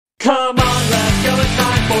Come on, let's go. It's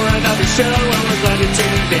time for another show, and we're glad you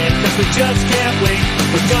tuned in, cause we just can't wait.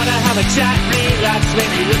 We're gonna have a chat, relax,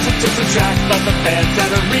 maybe listen to some tracks by the bands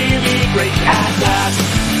that are really great at last.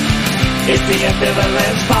 It's the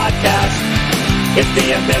Ambivalence Podcast. It's the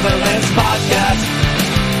Ambivalence Podcast.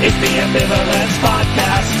 It's the Ambivalence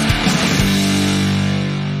Podcast.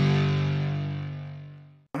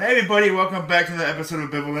 Hey everybody, welcome back to the episode of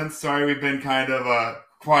Ambivalence. Sorry we've been kind of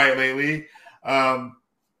quiet lately.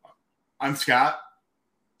 I'm Scott.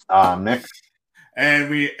 Nick.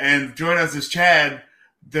 And join us is Chad,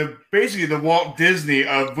 basically the Walt Disney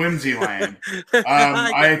of Whimsyland.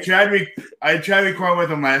 I tried to record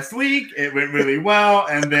with him last week. It went really well,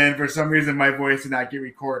 and then for some reason my voice did not get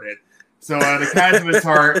recorded. So out of the kindness of his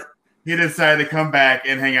heart, he decided to come back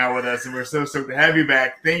and hang out with us, and we're so stoked to have you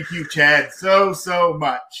back. Thank you, Chad, so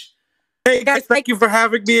much. Hey guys, thank you for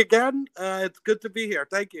having me again. It's good to be here.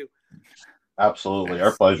 Thank you. Absolutely,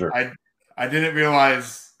 our pleasure. I didn't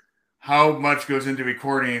realize how much goes into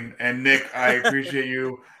recording, and Nick, I appreciate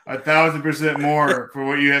you 1,000% more for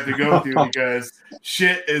what you have to go through, because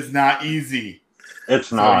shit is not easy.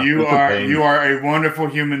 It's not. So you are a wonderful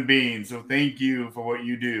human being. So thank you for what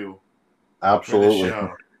you do. Absolutely. For the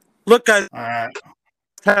show. Look, guys, All right.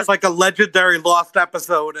 has like a legendary lost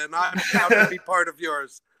episode, and I'm proud to be part of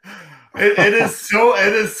yours. It is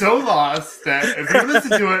so lost that if you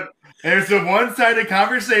listen to it, there's a one-sided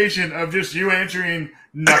conversation of just you answering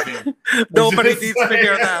nothing. Nobody needs to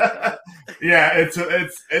hear that. Yeah, it's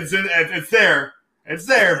there. It's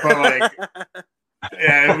there, but like,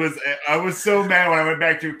 yeah, I was so mad when I went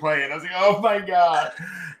back to play it. I was like, oh my god.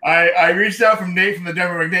 I reached out from Nate from the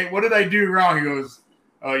Denver. Like, Nate, what did I do wrong? He goes,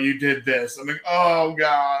 oh, you did this. I'm like, oh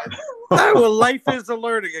god. Well, life is a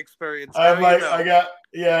learning experience. I'm like, I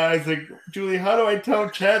was like, Julie, how do I tell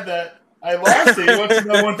Chad that I lost it? He wants to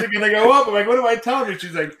know one thing and I go up. I'm like, what do I tell him? And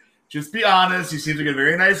she's like, just be honest. He seems like a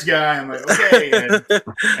very nice guy. I'm like, okay.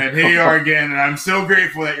 And here you are again. And I'm so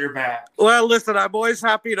grateful that you're back. Well, listen, I'm always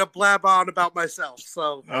happy to blab on about myself.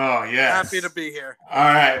 So, oh, yeah. Happy to be here.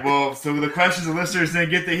 All right. Well, so the questions the listeners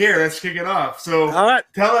didn't get to hear, let's kick it off. So, all right.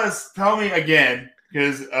 Tell me again,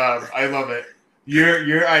 because I love it,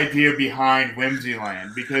 your idea behind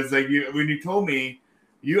Whimsyland. Because like when you told me,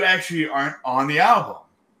 you actually aren't on the album.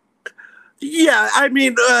 Yeah, I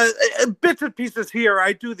mean, bits and pieces here.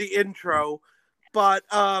 I do the intro, but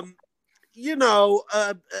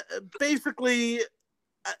basically,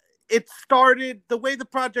 it started. The way the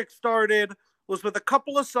project started was with a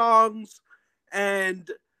couple of songs, and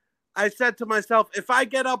I said to myself, if I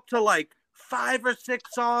get up to like 5 or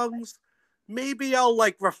 6 songs, maybe I'll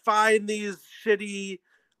like refine these shitty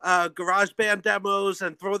GarageBand demos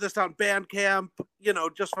and throw this on Bandcamp,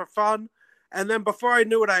 just for fun. And then before I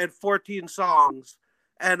knew it, I had 14 songs,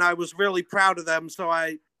 and I was really proud of them. So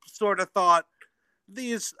I sort of thought,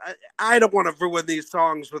 I don't want to ruin these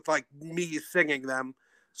songs with like me singing them.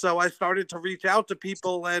 So I started to reach out to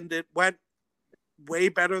people, and it went way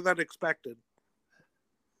better than expected.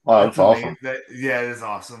 Wow, that's awesome. Yeah, it is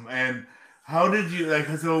awesome. And how did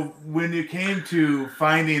you so when you came to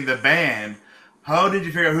finding the band, how did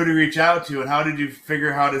you figure out who to reach out to, and how did you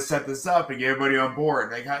figure how to set this up and get everybody on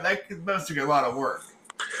board? Like that must take a lot of work.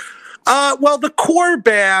 Well, the core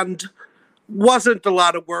band wasn't a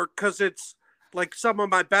lot of work because it's like some of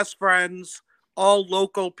my best friends, all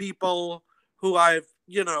local people who I've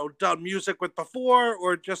done music with before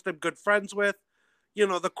or just am good friends with.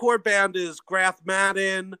 The core band is Grath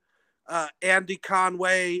Madden, Andy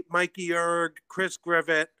Conway, Mikey Erg, Chris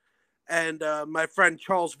Grivet, and my friend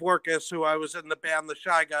Charles Vorkis, who I was in the band The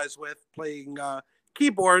Shy Guys with, playing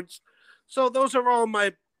keyboards. So those are all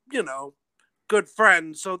my, good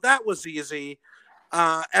friends. So that was easy.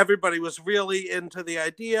 Everybody was really into the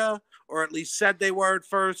idea, or at least said they were at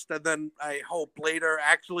first, and then I hope later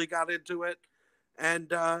actually got into it. And,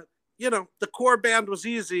 the core band was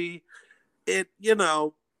easy. Then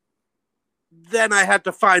I had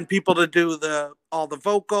to find people to do all the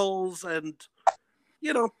vocals, and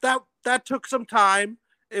that took some time.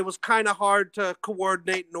 It was kind of hard to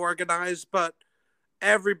coordinate and organize, but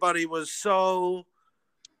everybody was so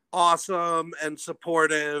awesome and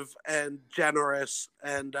supportive and generous,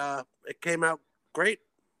 and it came out great.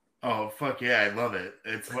 Oh, fuck yeah, I love it.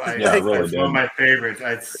 It's really it's one of my favorites.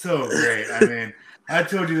 It's so great. I mean, I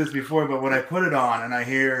told you this before, but when I put it on and I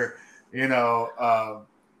hear,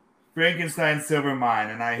 Frankenstein Silver Mine,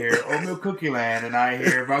 and I hear Oatmeal Cookie Land, and I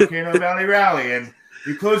hear Volcano Valley Rally, and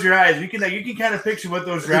you close your eyes, you can kind of picture what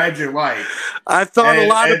those rides are like. I've thought a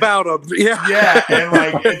lot about them. Yeah, and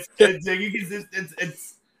like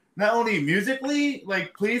it's not only musically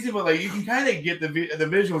like pleasing, but like you can kind of get the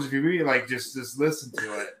visuals if you really like just listen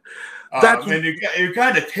to it. And you're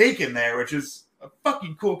kind of taken there, which is a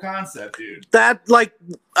fucking cool concept, dude. That, like,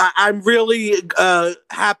 I'm really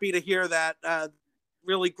happy to hear that.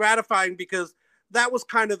 Really gratifying, because that was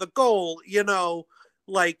kind of the goal, you know,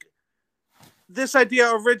 like, this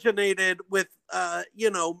idea originated with, you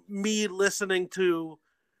know, me listening to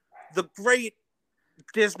the great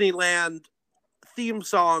Disneyland theme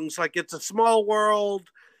songs, like It's a Small World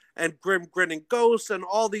and Grim Grinning Ghosts, and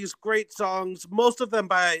all these great songs, most of them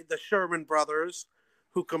by the Sherman Brothers,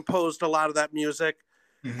 who composed a lot of that music.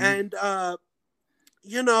 Mm-hmm. And,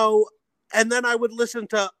 you know, and then I would listen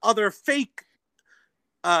to other fake,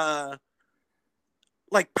 like,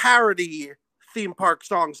 parody theme park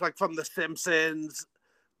songs, like from The Simpsons,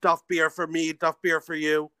 Duff Beer for Me, Duff Beer for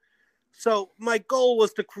You. So my goal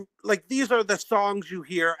was to, like, these are the songs you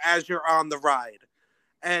hear as you're on the ride.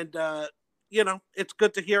 And, you know, it's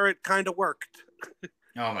good to hear it kind of worked.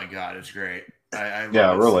 Oh my God, it's great. I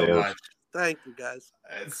love it really so is. Much. Thank you, guys.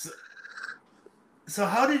 So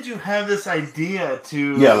how did you have this idea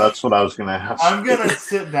to... Yeah, that's what I was going to ask. I'm going to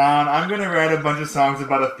sit down, I'm going to write a bunch of songs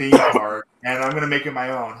about a theme park, and I'm going to make it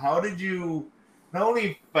my own. How did you not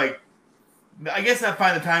only, like, I guess not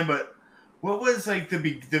find the time, but what was, like, the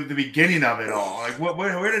beginning of it all? Like,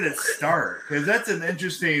 where did it start? Because that's an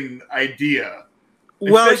interesting idea.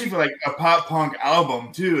 Especially for, like, a pop punk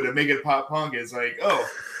album, too, to make it pop punk is like, oh,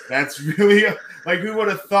 that's really, like, who would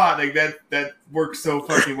have thought, like, that works so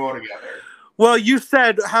fucking well together? Well, you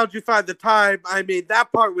said, how'd you find the time? I mean,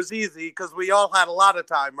 that part was easy because we all had a lot of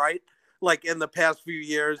time, right? Like, in the past few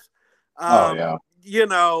years. Yeah. You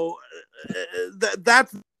know,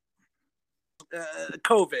 that's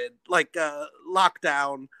COVID, like,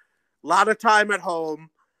 lockdown, a lot of time at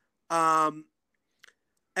home.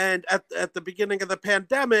 And at the beginning of the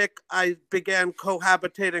pandemic, I began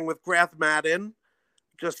cohabitating with Grath Madden.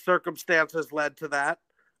 Just circumstances led to that.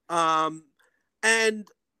 And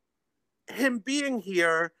him being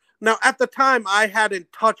here, now at the time, I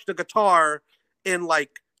hadn't touched a guitar in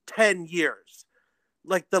like 10 years.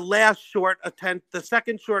 Like the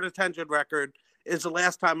second short attention record is the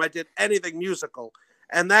last time I did anything musical.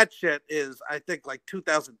 And that shit is, I think, like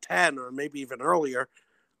 2010 or maybe even earlier.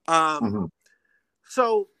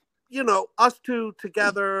 So, you know, us two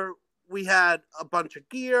together, we had a bunch of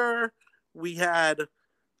gear. We had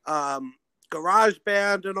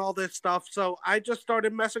GarageBand and all this stuff. So I just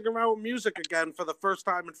started messing around with music again for the first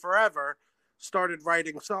time in forever. Started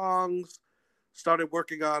writing songs. Started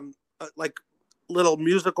working on like little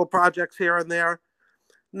musical projects here and there.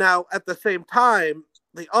 Now, at the same time,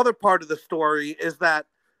 the other part of the story is that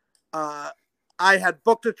I had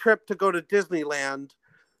booked a trip to go to Disneyland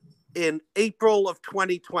in April of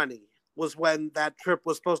 2020 was when that trip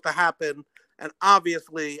was supposed to happen. And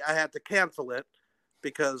obviously I had to cancel it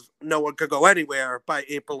because no one could go anywhere by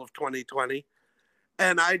April of 2020.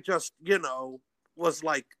 And I just, you know, was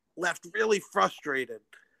like left really frustrated.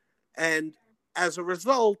 And as a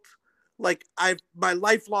result, like my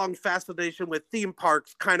lifelong fascination with theme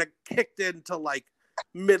parks kind of kicked into like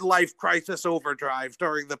midlife crisis overdrive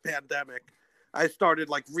during the pandemic. I started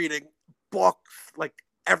like reading books, like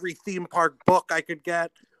every theme park book I could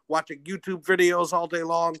get, watching YouTube videos all day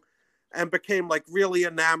long, and became like really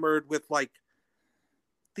enamored with like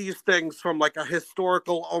these things from like a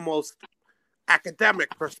historical, almost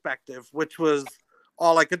academic perspective, which was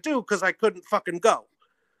all I could do because I couldn't fucking go.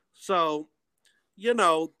 So, you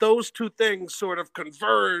know, those two things sort of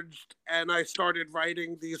converged, and I started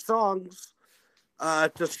writing these songs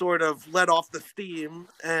to sort of let off the steam,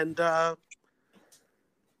 and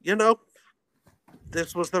you know,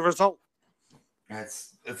 this was the result.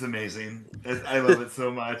 That's amazing. I love it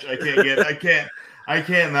so much. I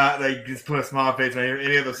can't not like just put a smile on my face when I hear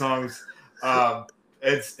any of the songs.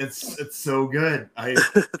 It's so good. I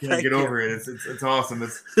can't get over it. It's awesome.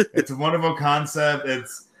 It's a wonderful concept.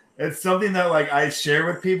 It's something that like I share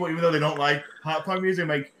with people, even though they don't like pop punk music. I'm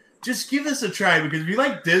like, just give this a try, because if you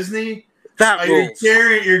like Disney,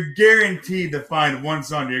 you're guaranteed to find one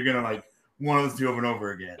song you're gonna like want to listen to over and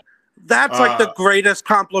over again. That's like the greatest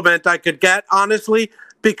compliment I could get, honestly,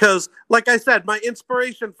 because like I said, my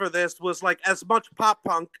inspiration for this was like as much pop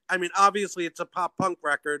punk. I mean, obviously it's a pop punk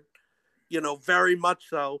record, you know, very much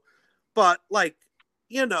so, but like,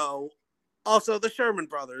 you know, also the Sherman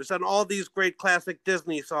Brothers and all these great classic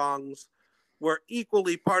Disney songs were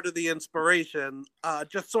equally part of the inspiration,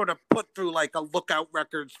 just sort of put through like a Lookout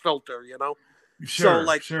Records filter, you know? Sure, so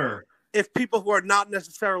like, sure. If people who are not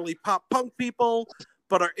necessarily pop punk people,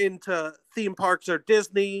 but are into theme parks or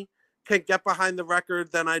Disney can get behind the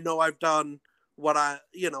record, then I know I've done what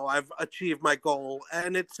I've achieved my goal.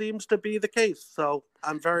 And it seems to be the case. So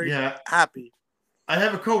I'm very happy. I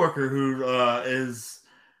have a coworker who is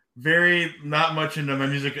very not much into my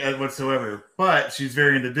music whatsoever, but she's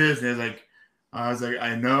very into Disney. I was like,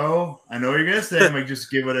 I know what you're gonna say. I'm like, just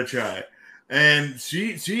give it a try. And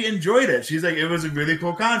she enjoyed it. She's like, it was a really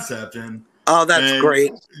cool concept. And that's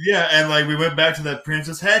great. Yeah, and like we went back to that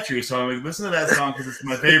Princess Hatchery song. Like, listen to that song because it's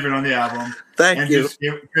my favorite on the album. Thank you.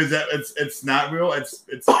 Because it's not real. It's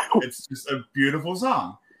just a beautiful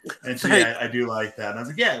song. And she, I do like that. And I was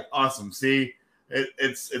like, yeah, awesome. See,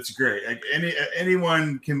 it's great. Like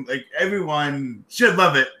anyone can, like, everyone should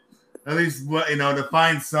love it. At least, to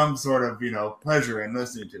find some sort of pleasure in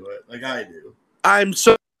listening to it, like I do. I'm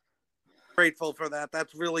so grateful for that.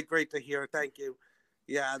 That's really great to hear. Thank you.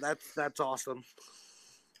 Yeah, that's awesome.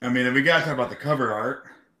 I mean, we gotta talk about the cover art.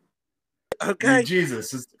 Okay. I mean,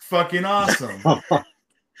 Jesus, it's fucking awesome.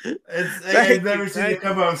 I've never seen the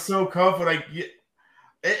cover art so colorful. Like, it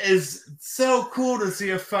is so cool to see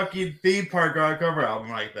a fucking theme park on a cover album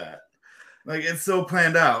like that. Like, it's so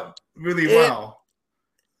planned out really well.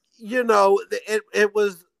 It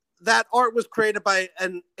was, that art was created by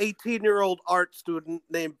an 18-year-old art student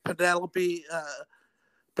named Penelope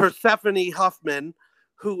Persephone Huffman,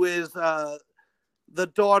 who is the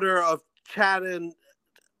daughter of Chad and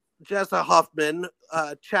Jessa Huffman.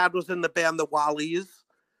 Chad was in the band The Wallies,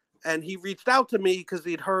 and he reached out to me because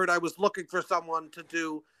he'd heard I was looking for someone to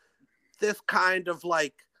do this kind of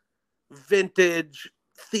like vintage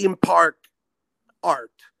theme park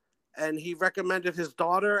art. And he recommended his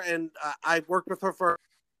daughter, and I worked with her for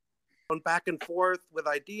back and forth with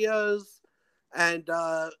ideas, and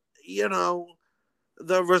the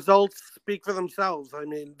results speak for themselves. I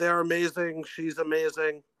mean, they're amazing. She's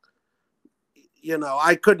amazing.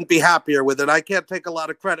 I couldn't be happier with it. I can't take a lot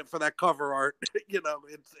of credit for that cover art.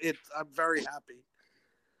 I'm very happy.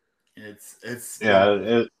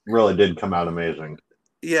 It really did come out amazing.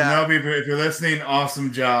 Yeah. If you're listening,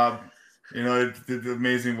 awesome job. It did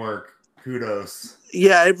amazing work. Kudos.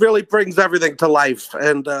 Yeah, it really brings everything to life,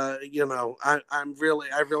 and I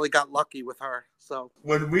really got lucky with her. So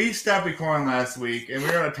when we stopped recording last week and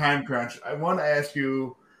we were on a time crunch, I want to ask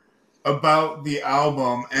you about the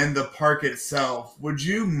album and the park itself. Would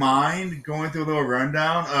you mind going through a little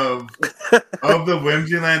rundown of the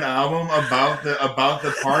Whimsyland album about the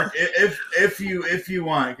park, if you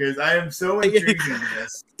want? Because I am so intrigued in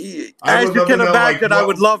this. As you can imagine, I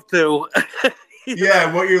would love to.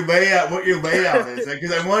 Yeah, what your layout is.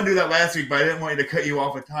 Because I wanted to do that last week, but I didn't want you to cut you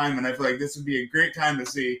off with time, and I feel like this would be a great time to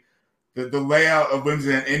see the layout of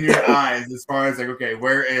Whimsyland in your eyes, as far as like, okay,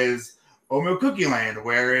 where is Oatmeal Cookie Land?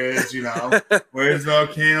 Where is where's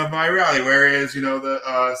Volcano Valley Rally? Where is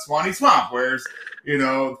the Swanee Swamp? Where's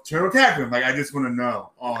Turtle Tap Room? Like, I just want to know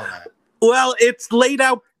all of that. Well, it's laid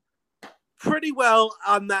out pretty well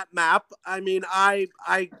on that map. I mean,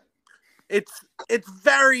 it's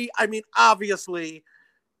very, I mean, obviously,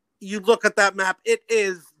 you look at that map, it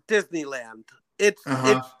is Disneyland. It's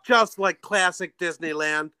just like classic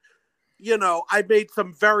Disneyland. I made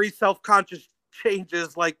some very self-conscious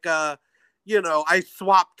changes, like, I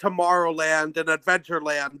swapped Tomorrowland and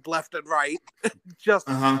Adventureland left and right, just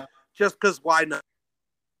because why not?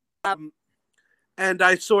 And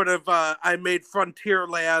I sort of, I made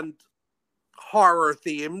Frontierland horror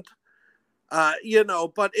themed.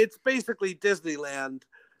 But it's basically Disneyland.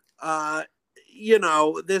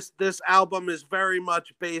 This album is very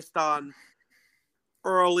much based on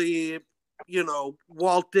early,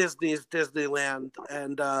 Walt Disney's Disneyland.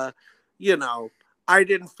 And, I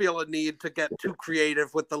didn't feel a need to get too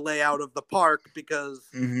creative with the layout of the park because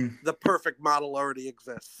the perfect model already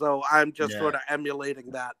exists. So I'm just sort of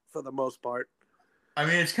emulating that for the most part. I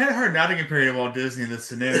mean, it's kind of hard not to compare to Walt Disney in this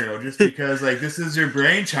scenario, just because like this is your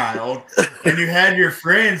brainchild, and you had your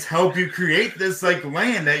friends help you create this like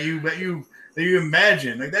land that you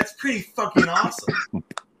imagine. Like, that's pretty fucking awesome.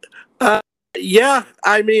 Yeah,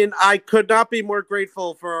 I mean, I could not be more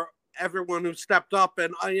grateful for everyone who stepped up,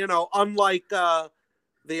 and unlike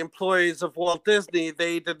the employees of Walt Disney,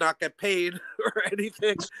 they did not get paid or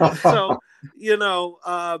anything. So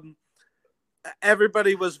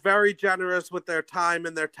everybody was very generous with their time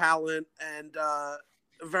and their talent, and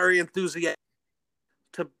very enthusiastic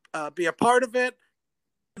to be a part of it.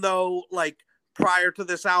 Though, like, prior to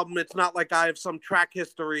this album, it's not like I have some track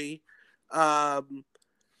history. Like,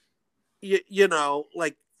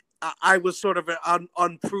 I was sort of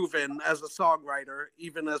unproven as a songwriter,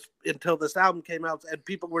 even until this album came out, and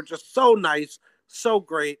people were just so nice, so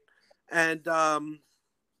great, and they're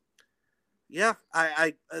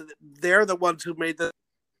the ones who made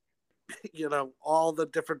all the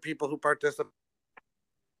different people who participated.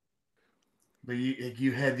 But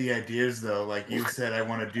you had the ideas, though. Like you said, I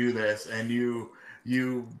want to do this, and you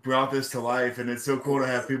you brought this to life, and it's so cool to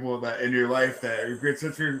have people that in your life that are great,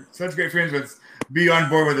 such great friends with, be on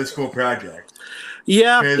board with this cool project.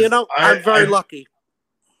 Yeah, I'm very lucky.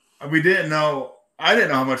 We didn't know. I didn't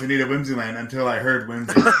know how much I needed Whimsyland until I heard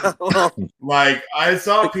Whimsy. Like, I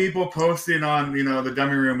saw people posting on, the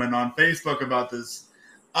Dummy Room and on Facebook about this.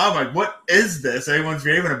 I'm like, what is this? Everyone's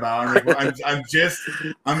raving about. I'm like, well, I'm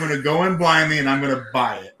going to go in blindly and I'm going to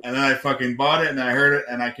buy it. And then I fucking bought it and I heard it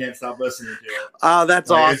and I can't stop listening to it. Oh, that's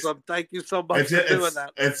awesome. Thank you so much for doing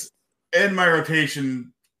that. It's in my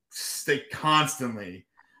rotation constantly.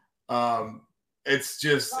 It's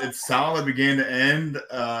solid beginning to end.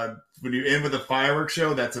 When you end with a fireworks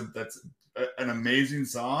show, that's an amazing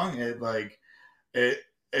song. It's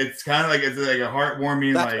kind of like, it's like a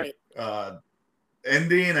heartwarming,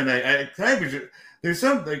 ending, and I kind of, there's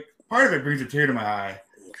some, like, part of it brings a tear to my eye.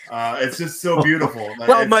 It's just so beautiful.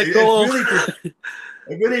 Well, Michael, it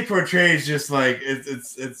really portrays just like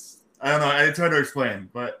it's I don't know, it's hard to explain,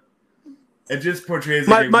 but it just portrays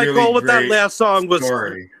like my really goal with that last song was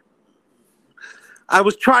story. I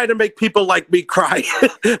was trying to make people like me cry.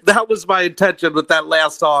 That was my intention with that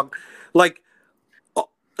last song. Like,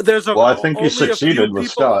 I think you succeeded with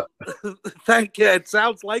Scott. Thank you. It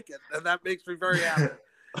sounds like it, and that makes me very happy.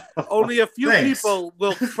 Only a few people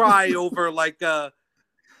will cry over, like,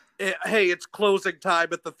 hey, it's closing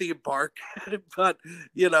time at the theme park. But,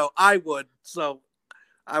 I would. So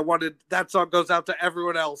I wanted, that song goes out to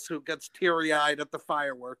everyone else who gets teary-eyed at the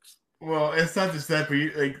fireworks. Well, it's not just that,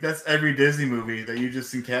 but that's every Disney movie that you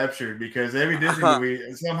just captured, because every Disney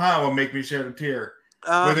movie somehow will make me shed a tear.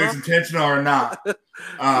 Whether it's intentional or not.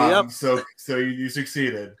 Yep. So you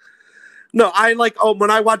succeeded. No, when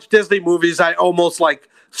I watch Disney movies, I almost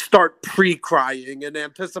start pre-crying in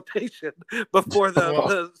anticipation before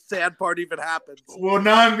the sad part even happens. Well,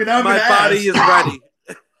 now my body is ready.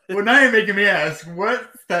 Well, now you're making me ask,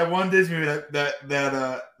 what's that one Disney movie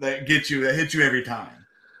that hits you every time?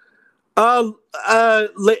 Hard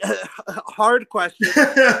question.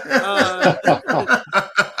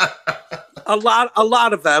 A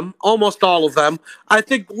lot of them, almost all of them. I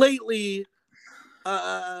think lately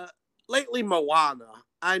Moana.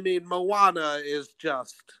 I mean, Moana is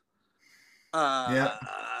just. I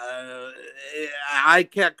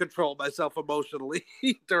can't control myself emotionally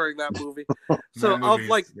during that movie. So of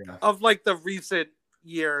the recent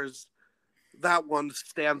years, that one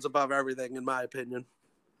stands above everything in my opinion.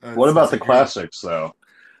 What about the classics though?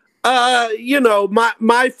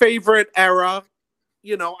 My favorite era.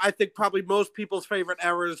 I think probably most people's favorite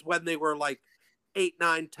era is when they were 8,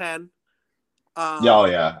 9, 10.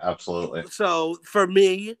 Yeah, absolutely. So for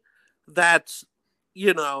me, that's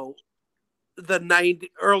the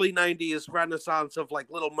early 90s renaissance of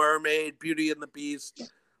Little Mermaid, Beauty and the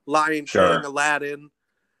Beast, Lion King, Aladdin.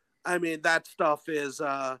 I mean, that stuff is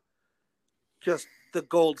just the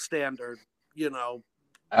gold standard.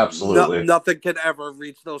 Absolutely, nothing can ever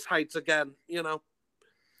reach those heights again.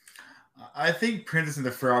 I think Princess and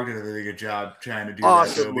the Frog did a really good job trying to do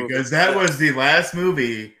that, though, because that was the last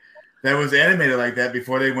movie that was animated like that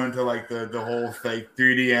before they went to the whole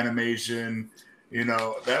 3D animation.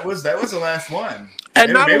 That was the last one.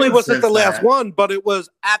 And not only was it the last one, but it was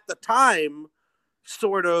at the time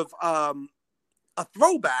sort of a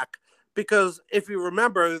throwback, because if you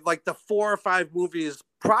remember, the 4 or 5 movies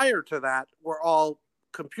prior to that were all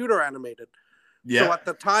computer animated. Yeah. So at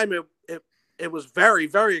the time, it was very,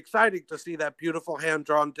 very exciting to see that beautiful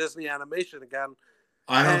hand-drawn Disney animation again.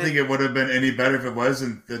 I don't think it would have been any better if it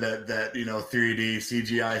wasn't that 3D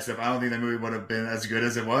CGI stuff. I don't think that movie would have been as good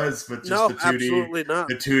as it was, but just the 2D, absolutely not.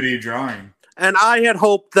 The 2D drawing. And I had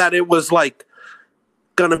hoped that it was going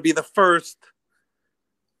to be the first,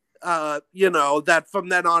 that from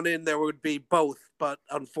then on in there would be both. But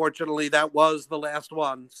unfortunately, that was the last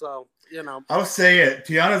one. So, I'll say it.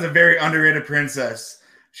 Tiana's a very underrated princess.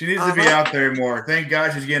 She needs to be out there more. Thank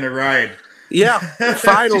God she's getting a ride. Yeah,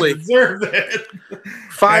 finally. She deserves it.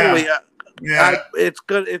 Finally. Yeah. It's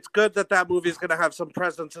good. It's good that movie is going to have some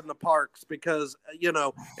presence in the parks because,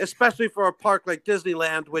 especially for a park like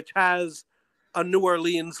Disneyland, which has a New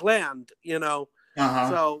Orleans land,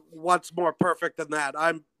 So what's more perfect than that?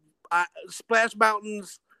 Splash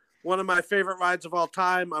Mountain's one of my favorite rides of all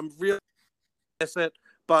time. I'm really miss it.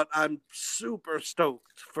 But I'm super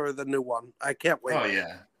stoked for the new one. I can't wait. Oh,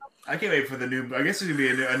 yeah. I can't wait for the new... I guess there's going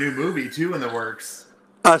to be a new movie, too, in the works.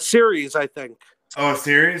 A series, I think. Oh, a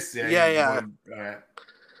series? Yeah.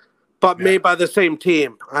 But made by the same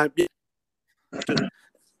team.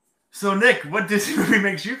 So, Nick, what Disney movie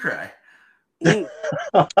makes you cry?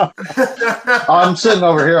 I'm sitting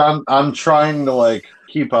over here. I'm trying to,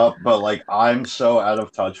 keep up, but, I'm so out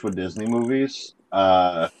of touch with Disney movies.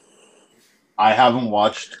 I haven't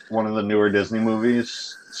watched one of the newer Disney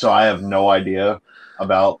movies, so I have no idea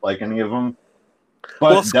about like any of them.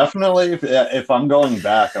 But definitely, if I'm going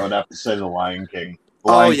back, I would have to say The Lion King.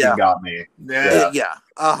 The Lion King got me. Yeah.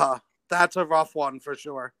 That's a rough one for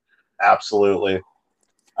sure. Absolutely.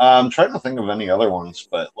 I'm trying to think of any other ones,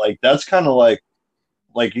 but like that's kind of like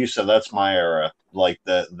you said, that's my era, like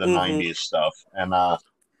the 90s stuff. And I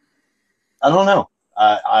don't know.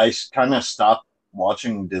 I kind of stopped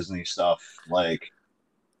watching Disney stuff like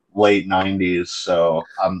late 90s, so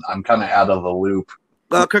I'm kind of out of the loop.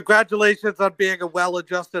 Well, congratulations on being a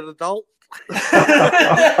well-adjusted adult.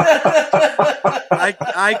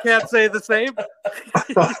 I can't say the same.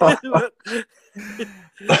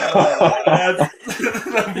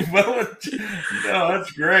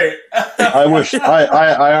 That's great.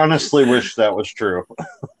 I honestly wish that was true.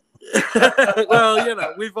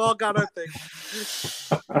 Well, we've all got our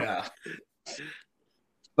things. Yeah.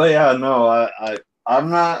 But yeah, no, I'm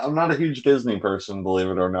not a huge Disney person, believe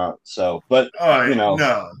it or not. So, but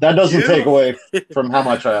that doesn't take away from how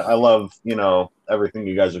much I love, everything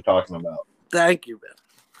you guys are talking about. Thank you,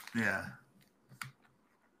 man. Yeah.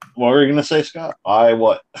 What were you gonna say, Scott?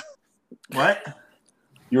 What? What?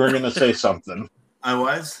 You were gonna say something. I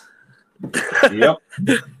was. Yep.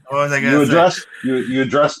 What was I gonna say? You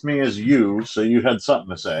addressed me as you, so you had something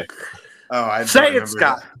to say. Oh, I say it,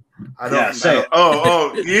 Scott. I don't say it.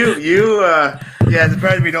 Oh, you. Yeah, it's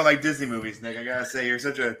surprised we don't like Disney movies, Nick. I gotta say, you're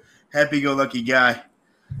such a happy-go-lucky guy.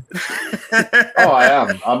 Oh, I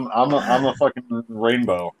am. I'm a fucking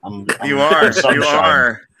rainbow. You are. Sunshine. You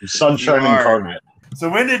are. Sunshine incarnate. So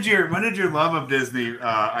when did your love of Disney?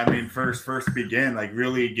 First begin? Like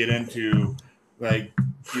really get into like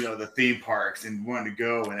the theme parks and wanting to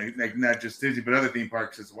go and like not just Disney but other theme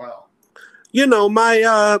parks as well.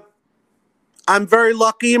 I'm very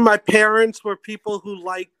lucky. My parents were people who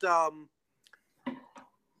liked,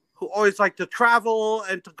 who always liked to travel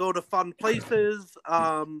and to go to fun places.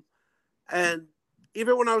 And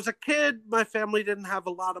even when I was a kid, my family didn't have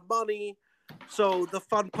a lot of money. So the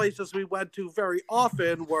fun places we went to very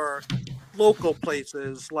often were local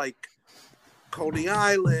places like Coney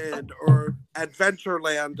Island or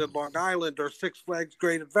Adventureland in Long Island or Six Flags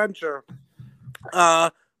Great Adventure.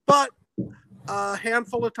 But a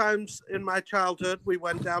handful of times in my childhood, we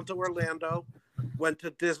went down to Orlando, went to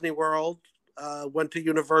Disney World, went to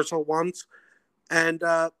Universal once, and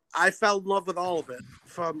I fell in love with all of it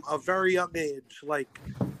from a very young age. Like,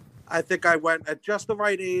 I think I went at just the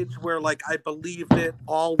right age where, like, I believed it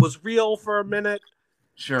all was real for a minute.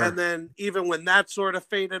 Sure. And then even when that sort of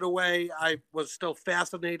faded away, I was still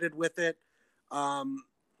fascinated with it.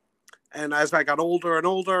 And as I got older and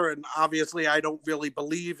older, and obviously I don't really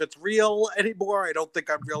believe it's real anymore. I don't think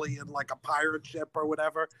I'm really in like a pirate ship or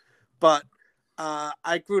whatever. But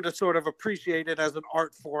I grew to sort of appreciate it as an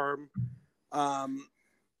art form.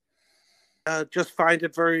 Just find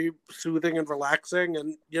it very soothing and relaxing.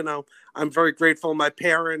 And, I'm very grateful my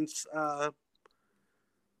parents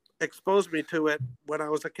exposed me to it when I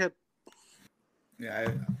was a kid. Yeah,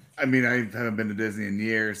 I haven't been to Disney in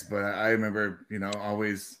years, but I remember,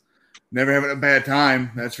 always never having a bad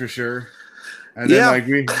time. That's for sure. And then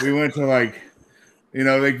we went to like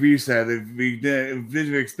you said, we did it was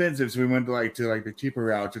expensive, so we went to the cheaper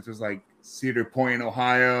routes, which was like Cedar Point,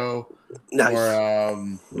 Ohio. Nice. Or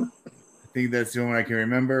I think that's the only one I can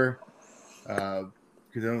remember. Because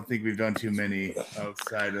I don't think we've done too many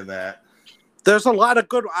outside of that. There's a lot of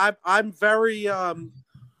good. I'm very.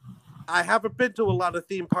 I haven't been to a lot of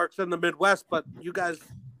theme parks in the Midwest, but you guys,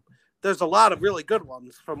 there's a lot of really good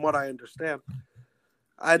ones, from what I understand.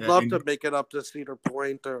 I'd love to make it up to Cedar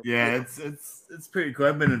Point. It's pretty cool. I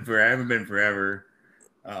haven't been forever.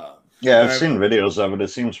 I've seen videos of it. It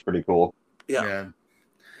seems pretty cool. Yeah.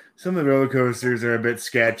 Some of the roller coasters are a bit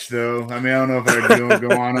sketch, though. I don't know if I could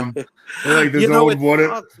go on them. They're like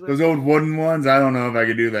those old wooden ones. I don't know if I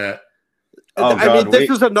could do that. This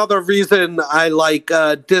is another reason I like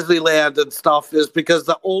Disneyland and stuff, is because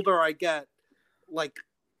the older I get, like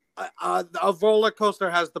a roller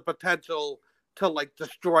coaster has the potential to like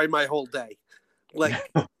destroy my whole day. Like,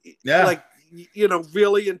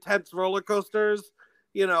 really intense roller coasters.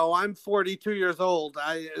 I'm 42 years old.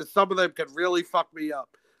 Some of them could really fuck me up.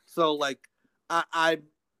 So like, I'm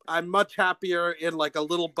much happier in like a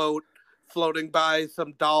little boat floating by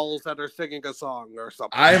some dolls that are singing a song or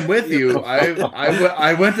something. I'm with you.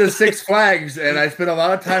 I went to Six Flags and I spent a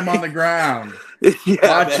lot of time on the ground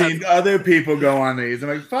watching other people go on these. I'm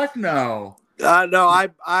like, fuck no. No,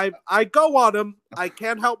 I go on them. I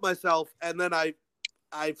can't help myself, and then I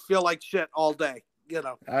feel like shit all day. you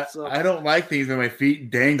know. I don't like things when my feet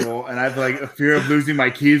dangle and I have like a fear of losing my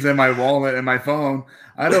keys and my wallet and my phone.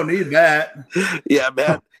 I don't need that. Yeah,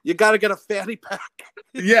 man. You got to get a fanny pack.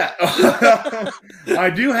 Yeah. I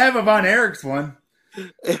do have a Von Erichs one.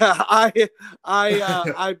 Yeah,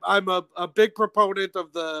 I'm a big proponent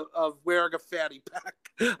of wearing a fanny pack.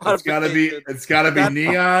 It's gotta be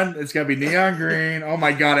neon. It's gotta be neon green. Oh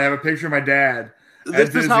my god, I have a picture of my dad.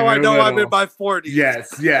 This is how I know I'm in my 40s.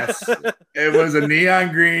 Yes. It was a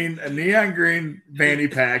neon green fanny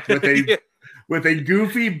pack with a with a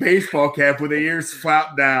goofy baseball cap with the ears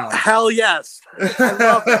flapped down. Hell yes. I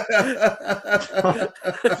love it.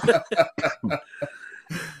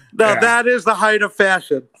 No, that is the height of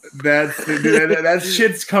fashion. That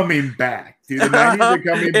shit's coming back, dude. The 90s are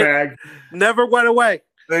coming back. Never went away.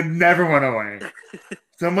 They never went away.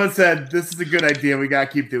 Someone said, this is a good idea. We got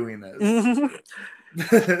to keep doing this.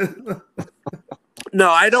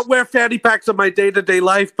 No, I don't wear fanny packs in my day-to-day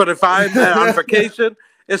life, but if I'm on vacation,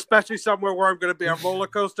 especially somewhere where I'm going to be on roller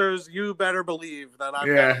coasters, you better believe that I've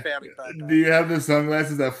got a fanny pack on. Do you have the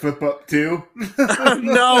sunglasses that flip up too?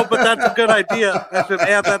 No, but that's a good idea. I should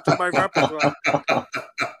add that to my repertoire.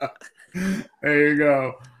 There you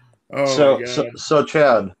go. Oh, so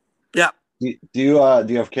Chad. Yeah. Do you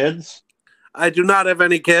have kids? I do not have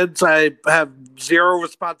any kids. I have zero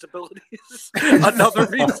responsibilities. Another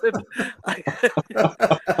reason I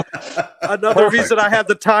have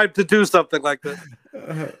the time to do something like this.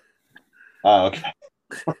 Oh, okay.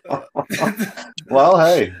 Well,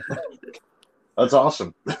 hey, that's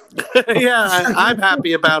awesome. Yeah, I'm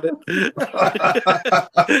happy about it.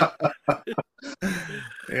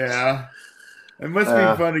 Yeah. It must be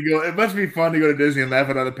fun to go. It must be fun to go to Disney and laugh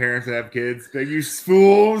at other parents that have kids. Like, you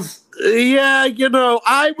fools. Yeah,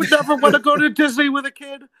 I would never want to go to Disney with a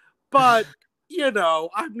kid, but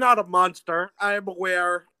I'm not a monster. I am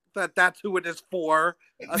aware that that's who it is for.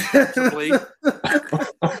 Ostensibly,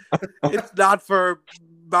 it's not for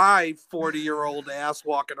my 40-year-old ass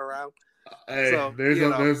walking around. Hey, So,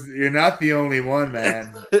 you're not the only one,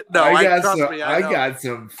 man. No, I I got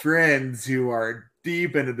some friends who are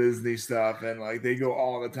deep into Disney stuff, and like they go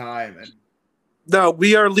all the time. And no,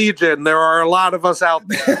 we are legion. There are a lot of us out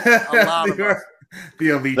there. A lot of us. The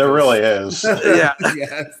elite. There really is. Yeah.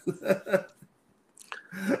 Yes.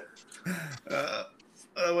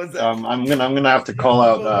 I'm gonna have to call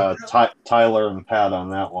out Tyler and Pat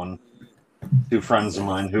on that one. Two friends of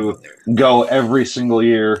mine who go every single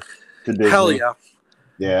year to Disney. Hell yeah.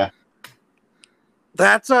 Yeah.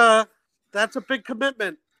 That's a big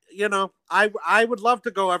commitment. I would love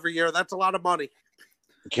to go every year. That's a lot of money.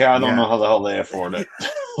 Yeah, I don't know how the hell they afford it.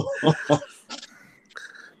 I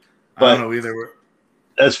don't know either.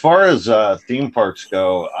 As far as theme parks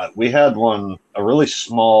go, we had one, a really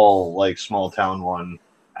small town one,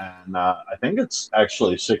 and I think it's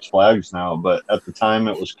actually Six Flags now, but at the time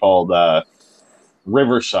it was called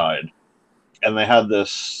Riverside, and they had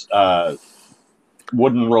this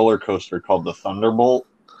wooden roller coaster called the Thunderbolt,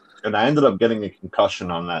 and I ended up getting a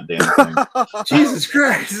concussion on that damn thing. Jesus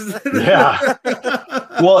Christ! Yeah.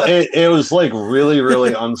 Well, it was like really,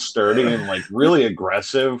 really unsturdy and like really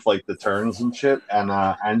aggressive, like the turns and shit. And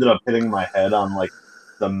I ended up hitting my head on like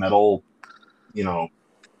the metal,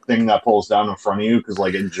 thing that pulls down in front of you because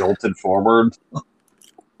like it jolted forward.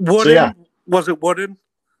 Wooden? So, yeah. Was it wooden?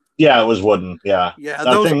 Yeah, it was wooden. Yeah. Yeah.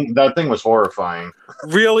 That thing was horrifying.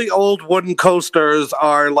 Really old wooden coasters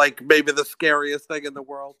are like maybe the scariest thing in the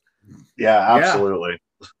world. Yeah, absolutely.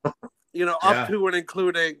 Up to and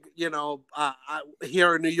including,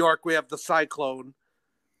 here in New York, we have the Cyclone,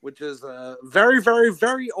 which is very, very,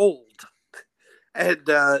 very old. And,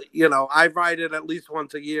 I ride it at least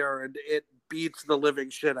once a year, and it beats the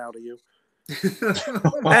living shit out of you.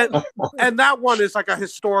 and that one is like a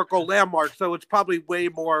historical landmark, so it's probably way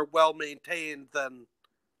more well-maintained than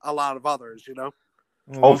a lot of others,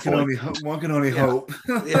 Well, one can only hope.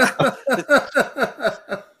 Yeah.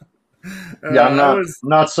 Yeah, I'm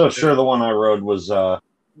not so sure the one I rode was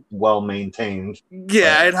well maintained.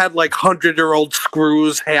 Yeah, it had like 100-year-old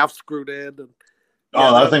screws half screwed in. And,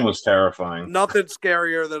 that thing was terrifying. Nothing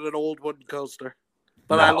scarier than an old wooden coaster.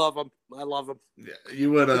 But no. I love them. Yeah,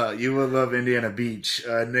 you would love Indiana Beach,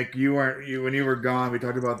 Nick. When you were gone. We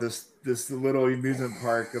talked about this little amusement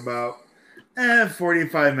park about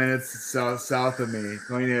 45 minutes south of me,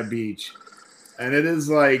 Indiana Beach. And it is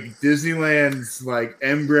like Disneyland's like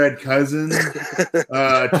inbred cousin,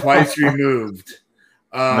 twice removed.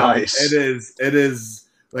 Nice. It is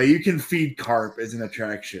like you can feed carp as an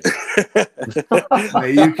attraction.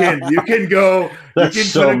 Like, you can go. That's you can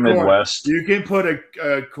so Midwest. You can put a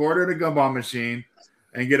quarter in a gumball machine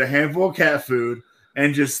and get a handful of cat food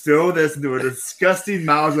and just throw this into a disgusting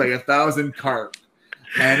mouth like 1,000 carp.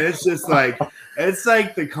 And it's just like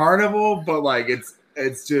the carnival, but like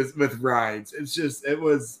it's just with rides.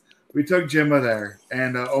 We took Gemma there,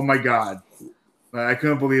 and oh my god, I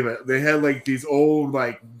couldn't believe it. They had like these old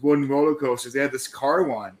like wooden roller coasters. They had this car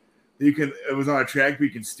one. It was on a track where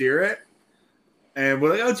you can steer it. And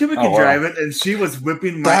we're like, oh, Gemma can drive it. And she was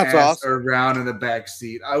whipping my ass around in the back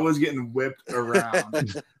seat. I was getting whipped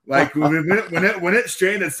around. Like when it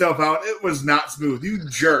straightened itself out, it was not smooth. You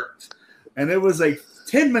jerked. And it was like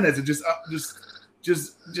 10 minutes of just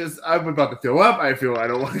I'm about to throw up. I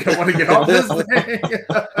want to get off this thing.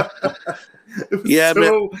 It was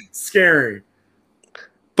so scary.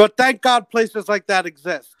 But thank God places like that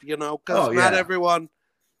exist, because not everyone,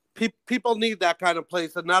 people need that kind of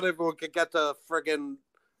place, and not everyone can get to friggin'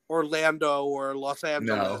 Orlando or Los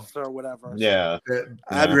Angeles or whatever. Yeah.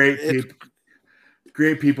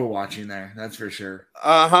 Great people watching there, that's for sure.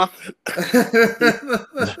 Uh-huh.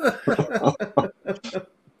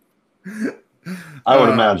 I would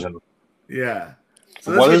imagine. Yeah.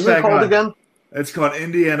 So what is it called again? It's called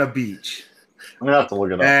Indiana Beach. I'm gonna have to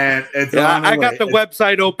look it up. And it's I got the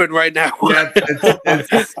website open right now. Yeah,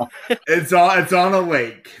 it's on a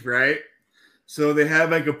lake, right? So they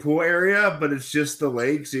have like a pool area, but it's just the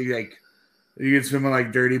lake. So you can swim with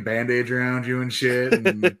like dirty bandage around you and shit,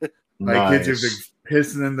 and like kids are like,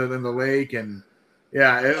 pissing in the lake, and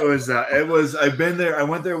yeah, it was. I've been there. I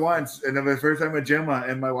went there once, and it was the first time with Gemma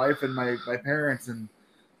and my wife and my parents, and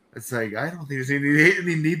it's like I don't think there's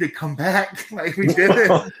any need to come back. Like we did it.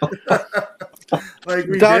 Like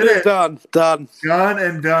we done did it. Done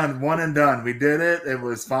and done. One and done. We did it. It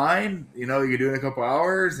was fine. You could do it in a couple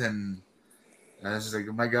hours, and I was just like,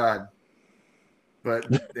 oh my god. But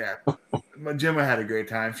yeah, Gemma had a great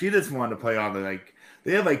time. She just wanted to play all the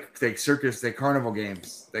they have like circus, carnival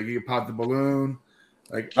games. Like you can pop the balloon,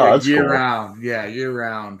 year round. Yeah, year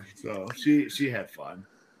round. So she had fun.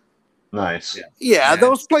 Nice. Yeah,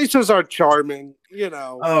 those places are charming,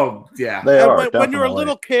 Oh, yeah. They are. When you're a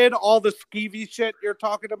little kid, all the skeevy shit you're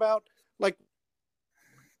talking about, like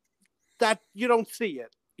that, you don't see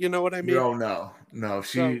it. You know what I mean? No.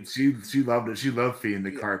 She loved it. She loved feeding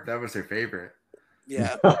the carp. That was her favorite.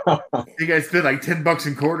 Yeah. You guys spent like $10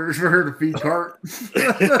 in quarters for her to feed carp.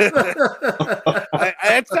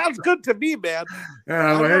 It sounds good to me, man.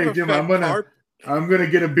 Yeah, I'm like, hey, Jim, I'm gonna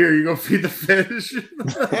get a beer. You go feed the fish.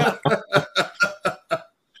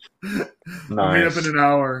 Nice. Meet up in an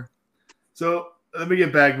hour. So let me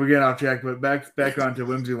get back. We're getting off track, but back onto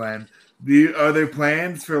Whimsyland. Are there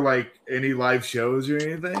plans for like any live shows or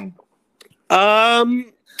anything?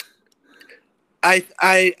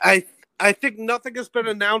 I think nothing has been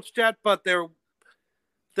announced yet, but there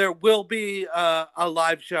will be a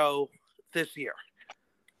live show this year.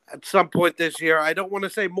 At some point this year. I don't want to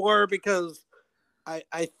say more because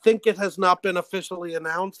I think it has not been officially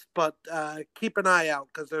announced, but keep an eye out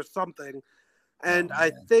because there's something. And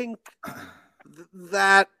I think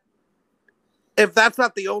that if that's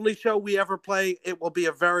not the only show we ever play, it will be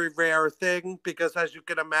a very rare thing because, as you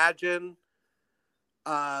can imagine,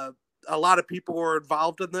 a lot of people were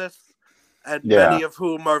involved in this, and many of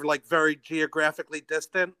whom are like very geographically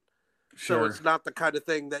distant. Sure. So it's not the kind of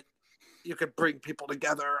thing that you could bring people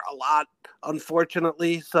together a lot,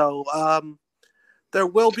 unfortunately. So there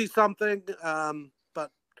will be something, but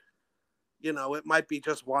it might be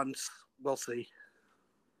just once. We'll see.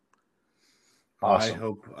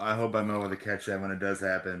 Awesome. I hope I'm able to catch that when it does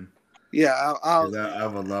happen. Yeah, I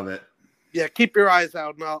would love it. Yeah, keep your eyes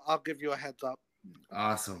out, and I'll give you a heads up.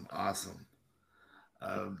 Awesome.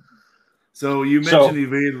 So you mentioned you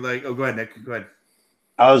really oh, go ahead, Nick. Go ahead.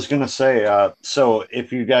 I was gonna say, so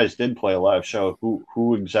if you guys did play a live show,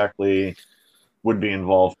 who exactly would be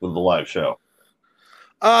involved with the live show?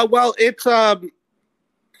 Well, it's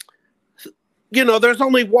there's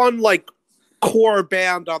only one like core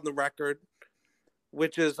band on the record,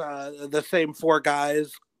 which is the same four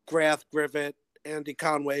guys: Grath, Grivet, Andy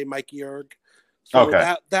Conway, Mike Yerg. So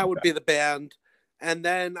that would be the band, and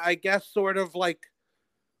then I guess sort of like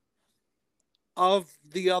of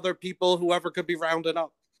the other people, whoever could be rounded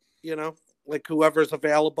up, like whoever's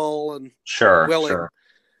available and willing. Sure.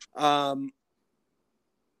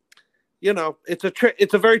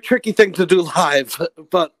 It's a very tricky thing to do live,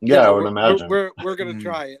 but I would imagine we're gonna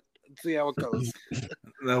try it and see how it goes.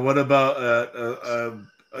 Now, what about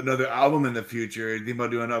another album in the future? Are you thinking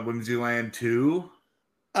about doing a Whimsyland 2?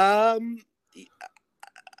 I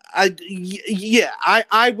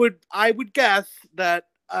would guess that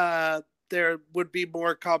there would be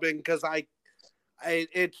more coming because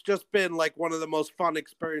it's just been like one of the most fun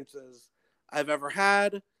experiences I've ever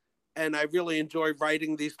had, and I really enjoy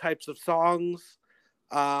writing these types of songs.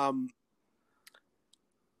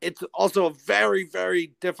 It's also a very,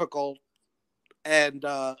 very difficult and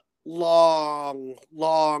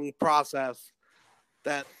long process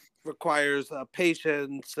that requires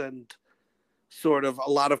patience and sort of a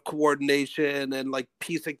lot of coordination and like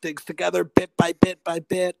piecing things together bit by bit by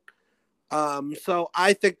bit. So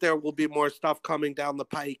I think there will be more stuff coming down the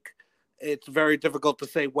pike. It's very difficult to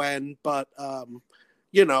say when, but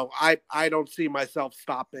I don't see myself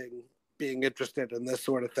stopping being interested in this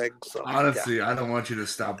sort of thing. So honestly, I don't want you to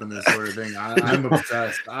stop in this sort of thing. I'm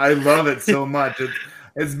obsessed. I love it so much.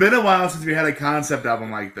 It's been a while since we had a concept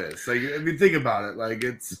album like this. Like, I mean, think about it. Like,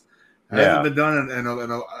 it's hasn't been done in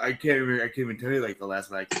I can't even tell you like the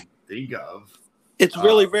last one I can think of. It's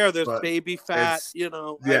really rare. There's Baby Fat,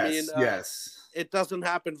 Yes, yes. It doesn't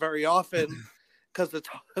happen very often because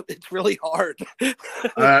it's really hard.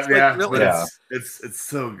 It's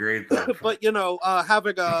so great though. But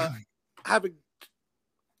having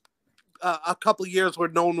a couple of years where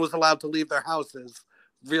no one was allowed to leave their houses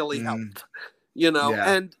really helped.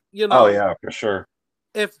 And oh yeah, for sure.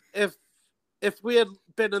 If we had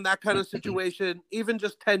been in that kind of situation even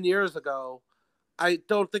just 10 years ago, I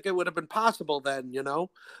don't think it would have been possible then,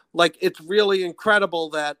 like it's really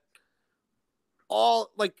incredible that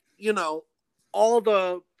all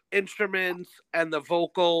the instruments and the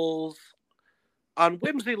vocals on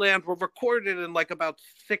Whimsyland were recorded in like about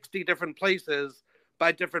 60 different places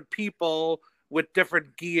by different people with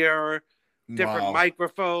different gear, different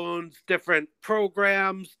microphones, different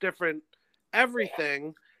programs, different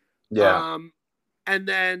everything. Yeah. And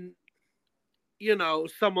then,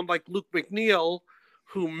 someone like Luke McNeil,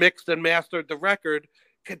 who mixed and mastered the record,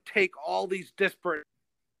 could take all these disparate,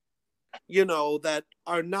 that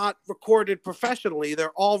are not recorded professionally.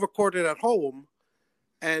 They're all recorded at home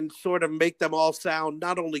and sort of make them all sound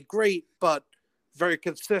not only great, but very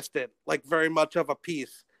consistent, like very much of a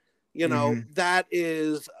piece. That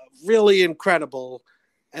is really incredible.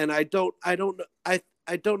 And I don't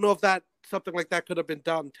know if that something like that could have been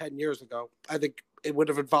done 10 years ago. I think it would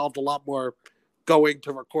have involved a lot more going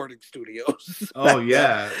to recording studios. Oh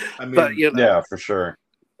yeah. I mean, but, yeah, for sure.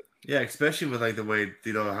 Yeah, especially with like the way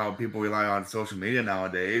how people rely on social media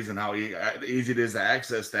nowadays and how easy it is to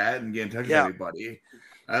access that and get in touch with everybody.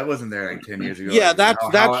 That wasn't there like 10 years ago. Yeah,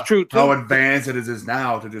 that's true too. How advanced it is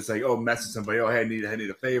now to just like, message somebody, hey, I need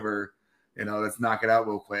a favor, let's knock it out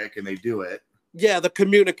real quick, and they do it. Yeah, the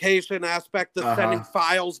communication aspect of sending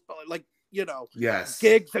files, like yes,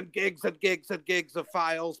 gigs and gigs and gigs and gigs of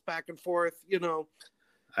files back and forth.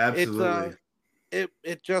 Absolutely.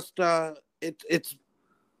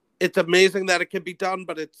 It's amazing that it can be done,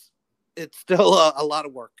 but it's still a lot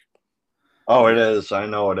of work. Oh, it is. I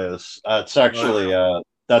know it is. It's actually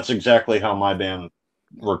that's exactly how my band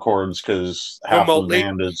records, because half the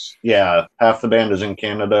band is in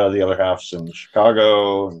Canada, the other half's in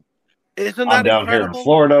Chicago. And isn't that I'm down incredible? Here in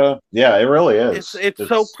Florida. Yeah, it really is. It's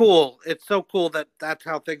so cool. It's so cool that that's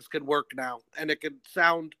how things can work now, and it can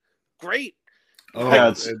sound great.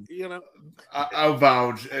 Oh, yeah, I'll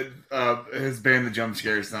vouch. His band, The Jump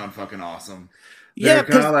Scares, sound fucking awesome. They're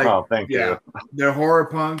kind of like, thank you. They're horror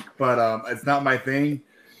punk, but it's not my thing.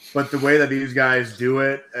 But the way that these guys do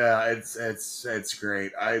it, it's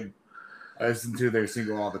great. I listen to their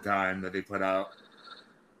single all the time that they put out.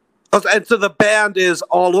 And so the band is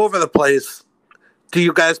all over the place. Do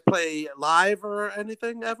you guys play live or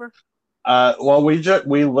anything ever? Well,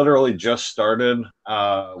 we literally just started.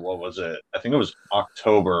 What was it? I think it was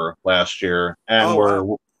October last year, and we're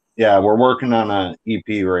working on an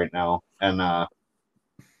EP right now. And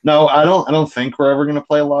no, I don't think we're ever gonna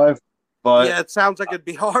play live. But yeah, it sounds like it'd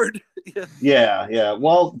be hard. Yeah.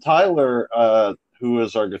 Well, Tyler, who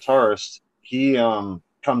is our guitarist, he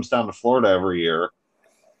comes down to Florida every year,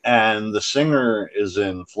 and the singer is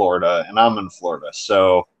in Florida, and I'm in Florida,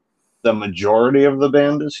 so the majority of the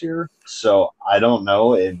band is here. So I don't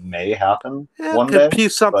know. It may happen one day.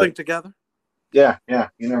 Piece something together. Yeah.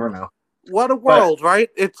 You never know. What a world,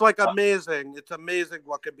 right? It's like amazing. It's amazing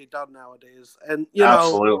what can be done nowadays, and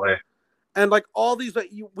absolutely. And like all these,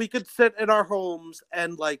 we could sit in our homes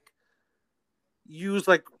and like use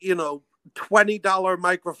like $20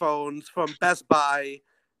 microphones from Best Buy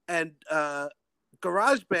and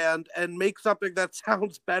GarageBand and make something that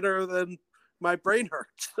sounds better than My Brain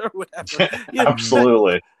Hurts or whatever.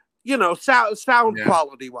 Absolutely. Sound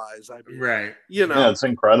quality wise. I mean, right. Yeah, it's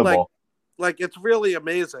incredible. Like it's really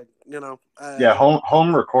amazing.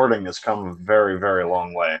 Home recording has come a very, very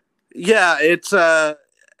long way. Yeah,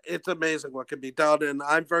 it's amazing what can be done, and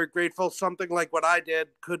I'm very grateful. Something like what I did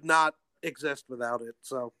could not exist without it.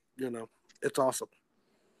 So, it's awesome.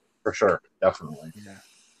 for sure, definitely. Yeah.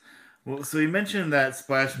 Well, so you mentioned that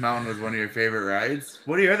Splash Mountain was one of your favorite rides.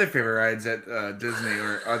 What are your other favorite rides at Disney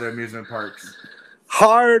or other amusement parks?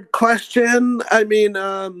 Hard question. I mean,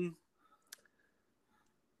 the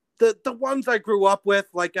ones I grew up with,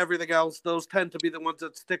 like everything else, those tend to be the ones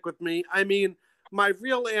that stick with me. I mean, my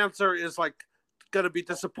real answer is like going to be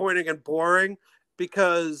disappointing and boring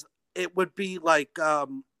because it would be like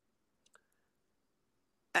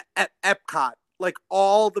at Epcot, like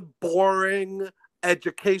all the boring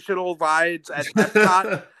educational rides at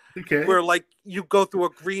Epcot. Okay. Where like you go through a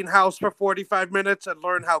greenhouse for 45 minutes and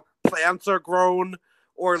learn how plants are grown,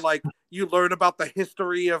 or like you learn about the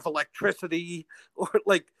history of electricity, or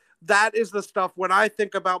like that is the stuff when I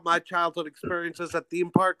think about my childhood experiences at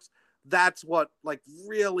theme parks, that's what like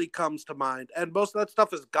really comes to mind. And most of that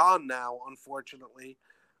stuff is gone now, unfortunately.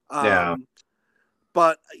 Yeah.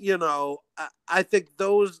 But you know, I think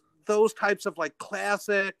those types of like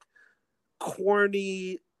classic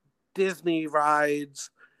corny Disney rides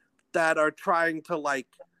that are trying to like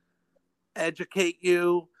educate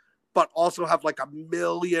you, but also have like a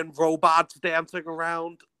million robots dancing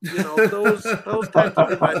around. You know, those tend to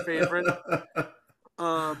be my favorite.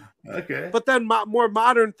 Okay. But then more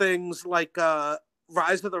modern things like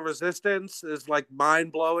Rise of the Resistance is like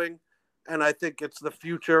mind blowing, and I think it's the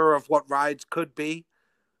future of what rides could be.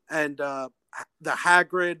 And the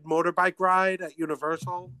Hagrid motorbike ride at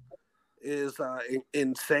Universal is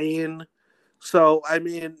insane. So, I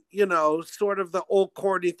mean, you know, sort of the old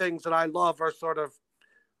corny things that I love are sort of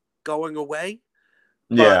going away.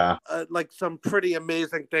 Yeah. But, like some pretty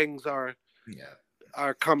amazing things are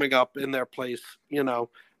coming up in their place, you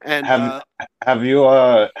know. And have you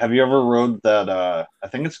ever rode that I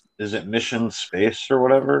think is it Mission Space or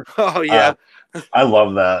whatever? Oh yeah. I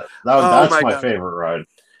love that. That's my favorite ride.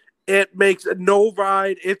 It makes no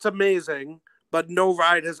ride, it's amazing, but no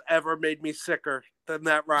ride has ever made me sicker than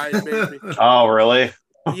that ride made me. Oh, really?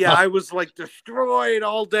 Yeah, I was like destroyed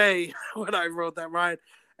all day when I rode that ride.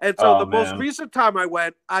 And so most recent time I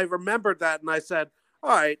went, I remembered that and I said,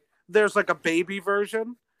 all right, there's like a baby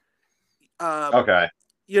version. Okay.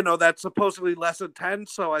 You know, that's supposedly less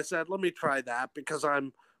intense. So I said, let me try that because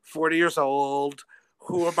I'm 40 years old.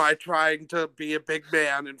 Who am I trying to be a big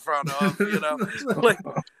man in front of? You know, like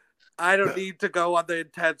I don't need to go on the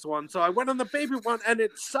intense one. So I went on the baby one and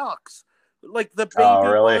it sucks. Like the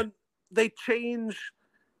baby one, they change.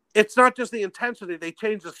 It's not just the intensity. They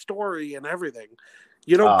change the story and everything.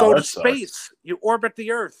 You don't go to space. You orbit the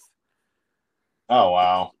Earth. Oh,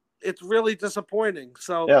 wow. It's really disappointing.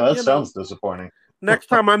 So yeah, that sounds disappointing. Next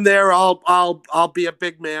time I'm there, I'll be a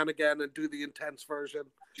big man again and do the intense version.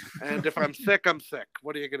 And if I'm sick, I'm sick.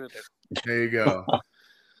 What are you gonna do? There you go.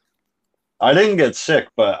 I didn't get sick,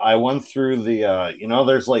 but I went through the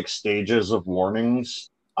there's like stages of warnings.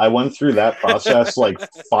 I went through that process like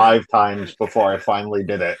 5 times before I finally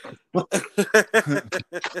did it.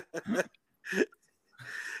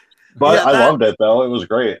 But I loved it though. It was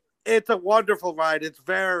great. It's a wonderful ride. It's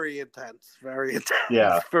very intense. Very intense.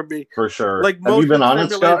 Yeah, for me. For sure. Like most of the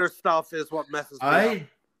simulator stuff is what messes me up. I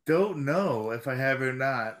don't know if I have or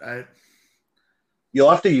not. You'll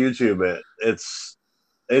have to YouTube it.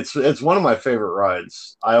 It's one of my favorite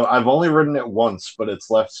rides. I've only ridden it once, but it's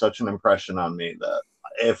left such an impression on me that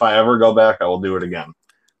if I ever go back, I will do it again.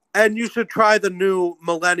 And you should try the new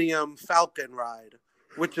Millennium Falcon ride,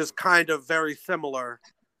 which is kind of very similar,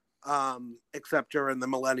 except you're in the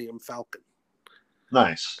Millennium Falcon.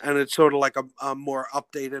 Nice. And it's sort of like a more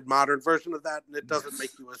updated, modern version of that, and it doesn't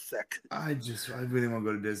make you as sick. I really want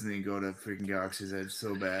to go to Disney and go to freaking Galaxy's Edge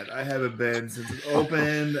so bad. I haven't been since it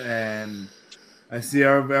opened, and I see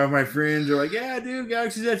all my friends are like, yeah, dude,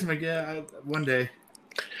 Galaxy's Edge. I'm like, yeah, one day.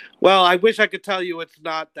 Well, I wish I could tell you it's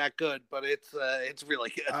not that good, but it's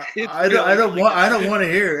really good. I don't want to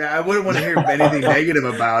hear. I wouldn't want to hear anything negative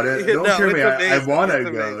about it. Don't hear me. I want to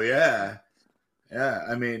go. Yeah. Yeah,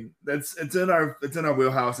 I mean it's in our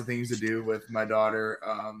wheelhouse of things to do with my daughter.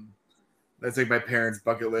 That's like my parents'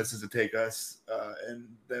 bucket list is to take us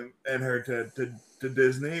and her to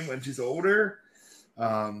Disney when she's older.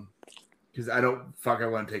 Because I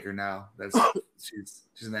want to take her now. She's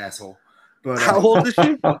an asshole. But how old is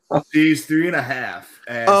she? She's 3.5.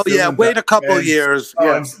 Oh yeah, wait a couple years.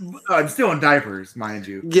 Yeah. I'm still in diapers, mind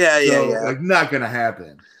you. Yeah. Like not gonna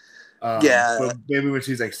happen. But maybe when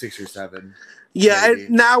she's like 6 or 7. Yeah,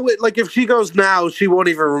 now if she goes now, she won't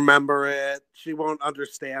even remember it. She won't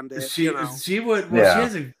understand it. She would. Well, she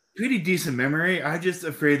has a pretty decent memory. I'm just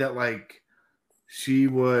afraid that like she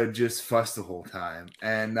would just fuss the whole time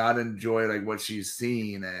and not enjoy like what she's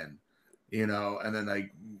seen, and and then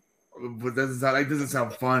like doesn't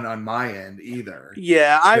sound fun on my end either.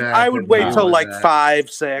 Yeah, I would wait till like 5,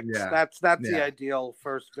 6. Yeah. That's the ideal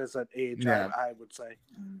first visit age. Yeah. I would say.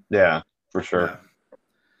 Yeah, for sure.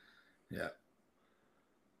 Yeah.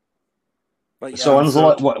 But yeah, So when's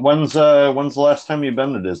the last time you've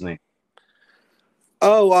been to Disney?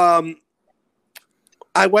 Oh,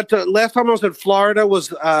 I went to last time I was in Florida was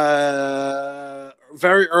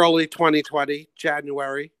very early 2020,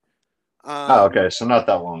 January. Okay, so not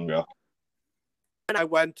that long ago. And I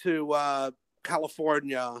went to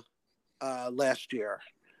California last year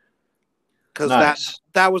because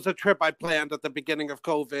that was a trip I planned at the beginning of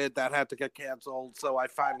COVID that had to get canceled. So I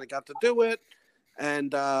finally got to do it,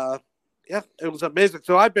 and yeah, it was amazing.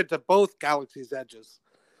 So I've been to both Galaxy's Edges.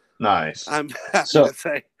 Nice. I'm happy to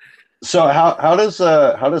say. So how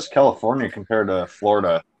does California compare to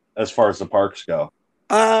Florida as far as the parks go?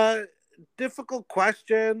 Difficult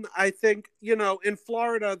question. I think, in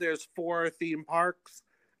Florida there's 4 theme parks,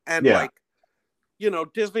 and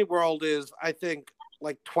Disney World is, I think,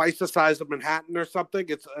 like twice the size of Manhattan or something.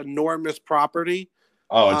 It's an enormous property.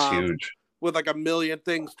 Oh, it's huge. With like a million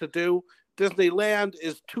things to do. Disneyland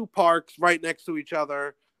is 2 parks right next to each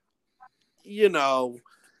other.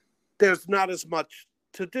 There's not as much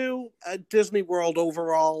to do. At Disney World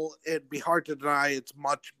overall, it'd be hard to deny it's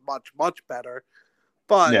much, much, much better.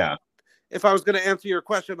 But if I was going to answer your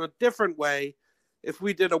question a different way, if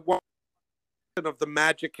we did a one of the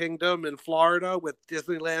Magic Kingdom in Florida with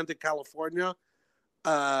Disneyland in California,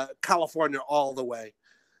 California all the way.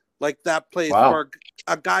 Like that place for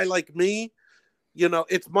a guy like me,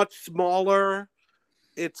 it's much smaller.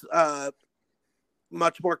 It's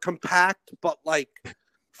much more compact, but like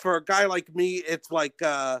for a guy like me, it's like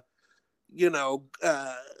going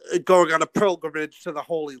on a pilgrimage to the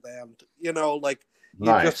Holy Land. You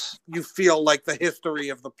feel like the history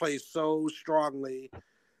of the place so strongly.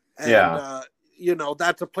 And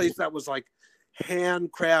that's a place that was like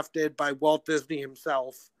handcrafted by Walt Disney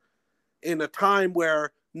himself in a time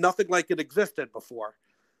where nothing like it existed before.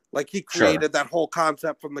 Like he created that whole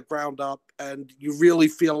concept from the ground up, and you really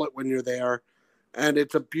feel it when you're there. And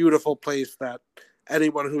it's a beautiful place that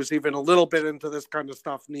anyone who's even a little bit into this kind of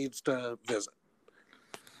stuff needs to visit.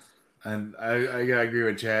 And I agree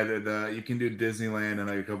with Chad that you can do Disneyland in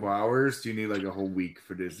like a couple hours. You need like a whole week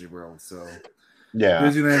for Disney World. So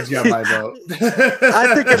Disneyland's got my vote.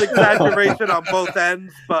 I think an exaggeration on both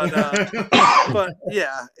ends, but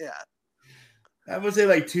yeah. I would say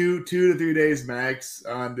like 2 to 3 days max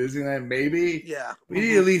on Disneyland, maybe. Yeah, we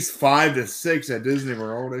need at least 5 to 6 at Disney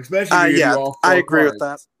World, especially. Do all 4 I agree parks. With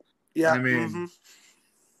that. Yeah,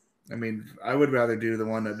 I mean, I would rather do the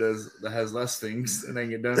one that has less things and then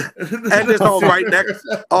get done. And it's all right next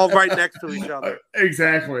to each other.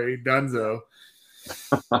 Exactly, Dunzo.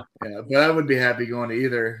 Yeah, but I would be happy going to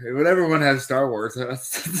either. Whatever one has Star Wars,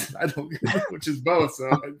 I don't get which is both, so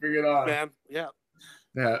I bring it on. Man, yeah.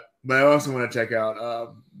 Yeah, but I also want to check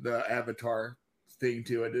out the Avatar thing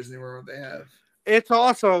too at Disney World. They have. It's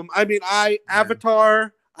awesome. I mean,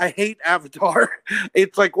 Avatar. I hate Avatar.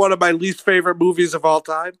 It's like one of my least favorite movies of all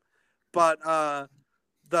time. But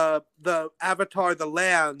the Avatar, the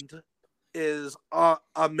land, is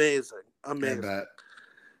amazing. Amazing. I bet.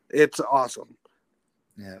 It's awesome.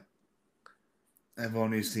 Yeah. I've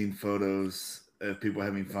only seen photos of people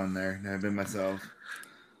having fun there. Never been myself.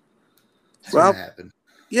 It's gonna happen.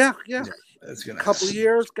 Yeah. It's gonna couple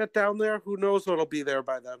years, get down there. Who knows what'll be there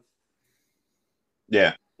by then?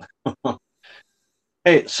 Yeah.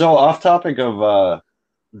 Hey, so off topic of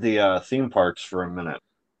the theme parks for a minute.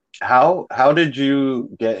 How did you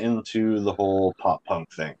get into the whole pop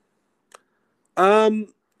punk thing? I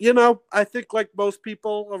think like most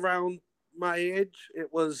people around my age,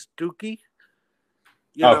 it was Dookie.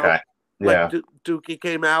 Dookie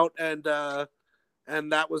came out and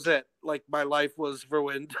that was it. Like my life was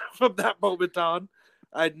ruined from that moment on.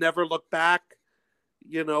 I'd never looked back.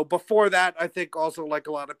 Before that, I think also like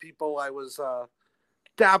a lot of people, I was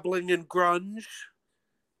dabbling in grunge.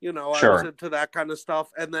 I was into that kind of stuff,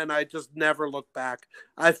 and then I just never looked back.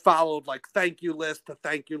 I followed like thank you list to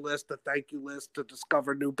thank you list to thank you list to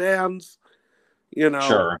discover new bands.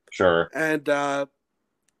 Sure. And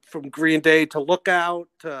from Green Day to Lookout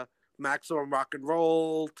to Maximum Rock and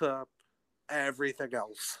Roll to everything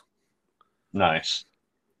else. Nice.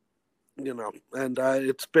 And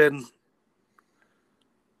it's been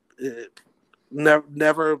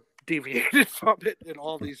never deviated from it in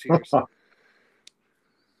all these years. Oh,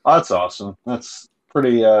 that's awesome. That's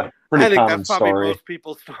pretty I think that's probably story. Most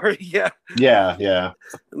people's story. Yeah. Yeah.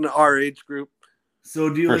 In our age group. So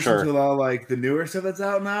do you For listen sure. to a lot of like the newer stuff that's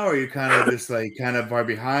out now, or are you kind of just like kind of far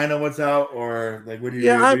behind on what's out, or like what do you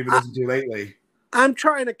what have you been listening to lately? I'm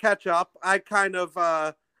trying to catch up. I kind of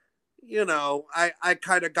I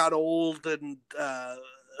kind of got old and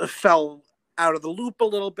fell out of the loop a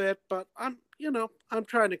little bit, but I'm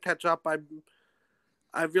trying to catch up. I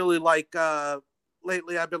really like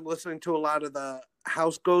lately I've been listening to a lot of the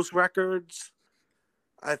House Ghost records.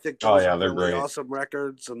 I think those are they're really great. awesome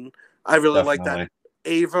records, and I really like that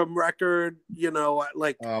Avum record.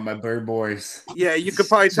 Like my Bird Boys. Yeah, you could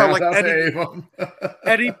probably tell like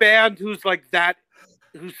any band who's like that,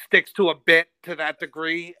 who sticks to a bit to that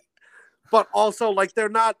degree, but also like they're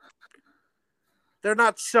not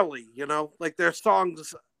silly, like their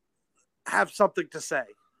songs have something to say.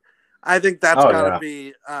 I think that's gotta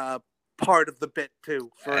be part of the bit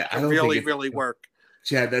too for it to really work.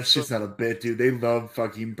 Chad, that's just not a bit, dude. They love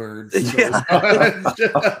fucking birds. I'm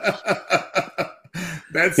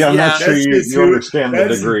not sure you understand the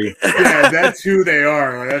degree. Yeah, that's who they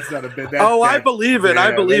are. That's not a bit. I believe it.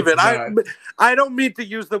 I believe it. I don't mean to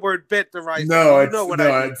use the word bit derisively. No, I know what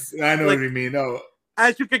you mean. No,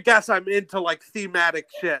 as you could guess, I'm into like thematic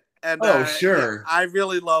shit. And sure, yeah, I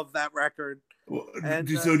really love that record. Well,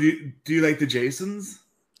 so do you like the Jasons?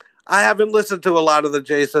 I haven't listened to a lot of the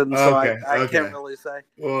Jasons, so I can't really say.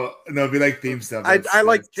 Well, no, if you like theme stuff, I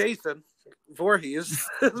like Jason Voorhees,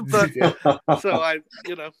 but so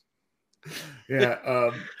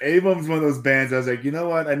Yeah, Avum's one of those bands I was like, you know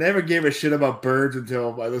what? I never gave a shit about birds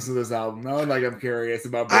until I listened to this album. Now I'm curious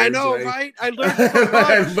about birds. I know, right? I learned so much.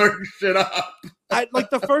 I learned shit up. Like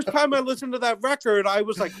the first time I listened to that record, I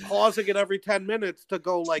was like pausing it every 10 minutes to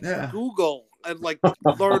go like Google and like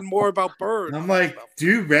learn more about birds. I'm like,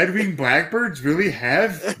 do red-winged blackbirds really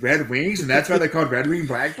have red wings, and that's why they're called red-winged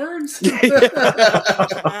blackbirds?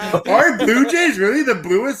 Are blue jays really the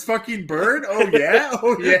bluest fucking bird? Oh yeah.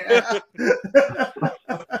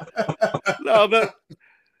 No, but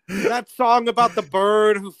that song about the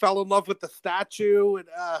bird who fell in love with the statue and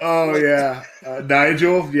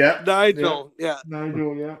Nigel, yeah. Nigel, yeah.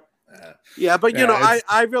 Yeah, but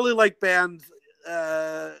I really like bands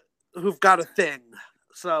who've got a thing.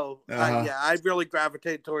 So I really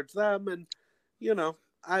gravitate towards them, and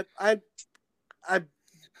I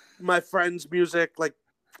my friends' music, like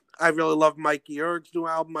I really love Mikey Erg's new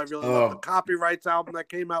album. I really love the Copyrights album that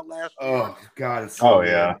came out last year. Oh God, it's so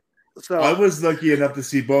good. So I was lucky enough to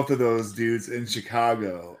see both of those dudes in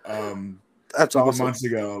Chicago. That's a couple months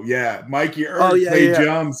ago. Yeah, Mikey Erg played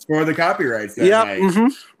drums for the Copyrights that night.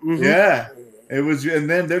 Mm-hmm. Yeah, it was, and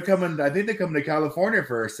then they're coming. I think they're coming to California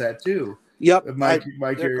for a set too. Yep, Mikey,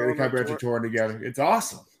 the Copyrights are touring together. It's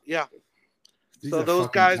awesome. Yeah. So those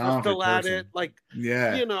guys are still at it. Like,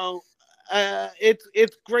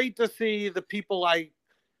 it's great to see the people I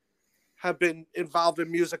have been involved in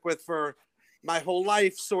music with for my whole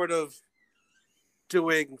life sort of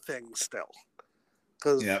doing things still.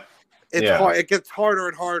 Because it's hard. It gets harder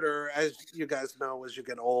and harder, as you guys know, as you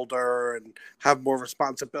get older and have more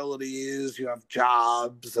responsibilities. You have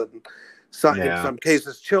jobs and in some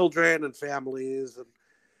cases children and families. And,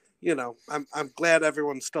 I'm glad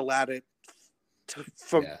everyone's still at it to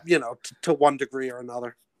one degree or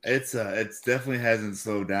another. It's definitely hasn't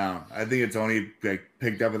slowed down. I think it's only like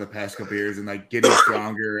picked up in the past couple of years and like getting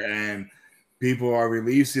stronger, and people are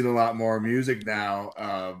releasing a lot more music now.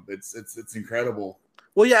 It's incredible.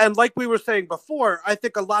 Well, yeah, and like we were saying before, I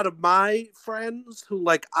think a lot of my friends who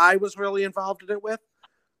like I was really involved in it with,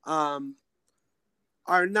 are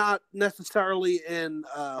not necessarily in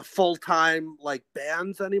full-time like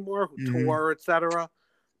bands anymore who tour, etc.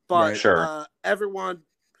 But everyone,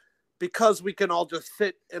 because we can all just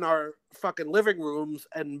sit in our fucking living rooms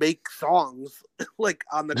and make songs like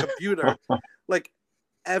on the computer, like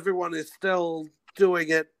everyone is still doing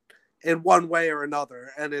it in one way or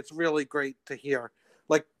another, and it's really great to hear.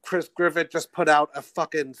 Like Chris Griffith just put out a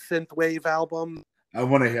fucking synthwave album. I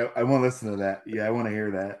want to listen to that. Yeah, I want to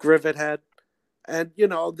hear that. Griffith Head. And,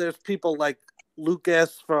 there's people like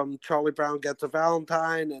Lucas from Charlie Brown Gets a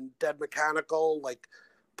Valentine and Dead Mechanical, like,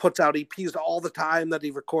 puts out EPs all the time that he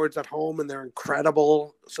records at home, and they're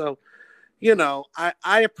incredible. So,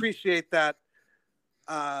 I appreciate that.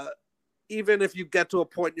 Even if you get to a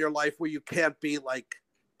point in your life where you can't be, like,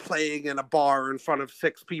 playing in a bar in front of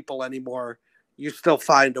 6 people anymore, you still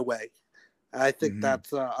find a way. I think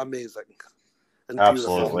that's amazing. And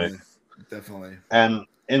absolutely. Beautiful. Definitely. And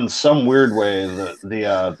in some weird way,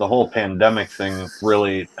 the whole pandemic thing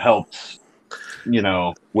really helped,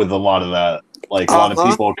 with a lot of that. Like a lot of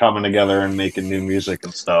people coming together and making new music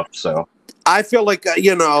and stuff. So I feel like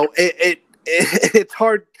it's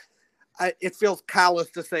hard. it feels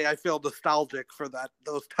callous to say I feel nostalgic for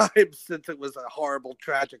those times, since it was a horrible,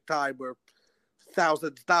 tragic time where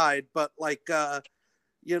thousands died. But like, I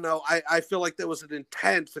feel like there was an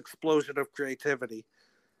intense explosion of creativity.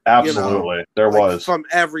 Absolutely, there was from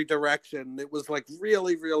every direction. It was like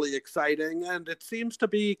really, really exciting, and it seems to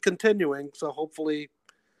be continuing. So hopefully,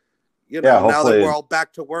 now that we're all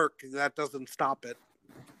back to work, that doesn't stop it.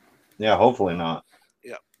 Yeah, hopefully not.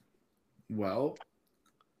 Yeah. Well,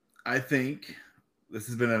 I think this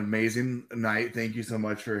has been an amazing night. Thank you so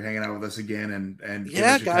much for hanging out with us again and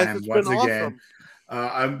yeah, guys, it's been awesome.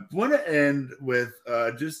 I want to end with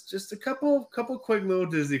just a couple quick little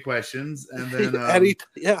Disney questions, and then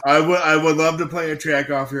I would love to play a track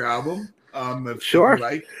off your album. Sure.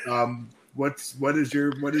 Right. What is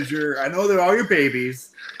your? I know they're all your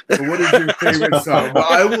babies, but what is your favorite song?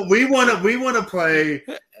 But we want to play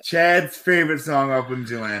Chad's favorite song off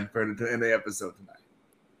Whimsyland in the episode tonight.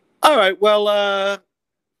 All right. Well,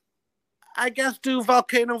 I guess do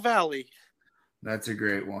Volcano Valley. That's a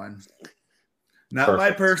great one. Not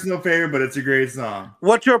my personal favorite, but it's a great song.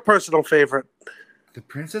 What's your personal favorite? The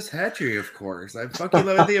Princess Hatchery, of course. I fucking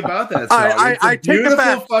love everything about that song. It's a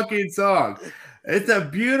beautiful fucking song. It's a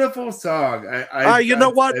beautiful song. You know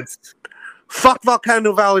what? Fuck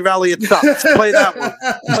Volcano Valley. It sucks. Play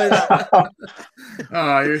that one.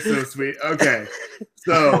 Oh, you're so sweet. Okay,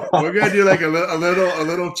 so we're gonna do like a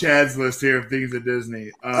little Chad's list here of things at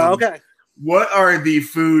Disney. Okay. What are the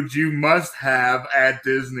foods you must have at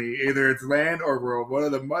Disney? Either it's land or world. What are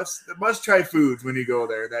the must try foods when you go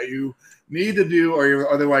there that you need to do,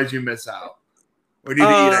 or otherwise you miss out, or need to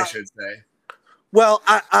eat? I should say. Well,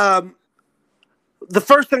 the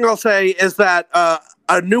first thing I'll say is that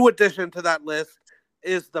a new addition to that list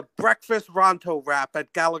is the breakfast Ronto wrap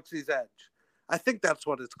at Galaxy's Edge. I think that's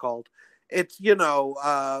what it's called. It's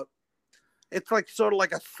it's like sort of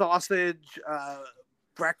like a sausage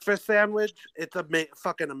breakfast sandwich. It's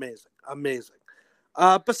fucking amazing.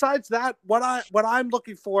 Besides that, what I'm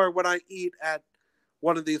looking for when I eat at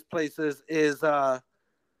one of these places is a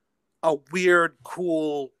weird,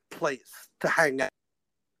 cool place to hang out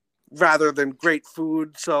rather than great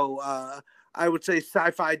food. So I would say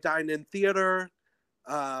Sci-Fi Dine-In Theater.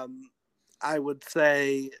 I would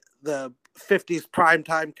say the 50s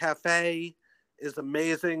Primetime Cafe is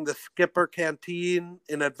amazing. The Skipper Canteen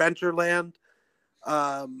in Adventureland.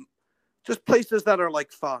 Just places that are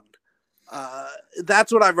like fun.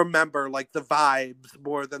 That's what I remember, like the vibes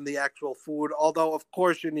more than the actual food. Although, of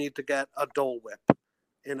course, you need to get a Dole Whip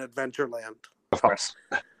in Adventureland. Of course.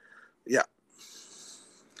 Yeah.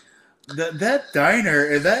 That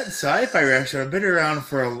diner, that sci-fi restaurant, have been around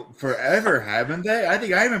for forever, haven't they? I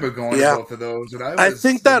think I remember going to both of those when I was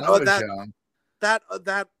young.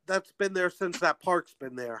 That's been there since that park's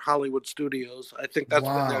been there, Hollywood Studios. I think that's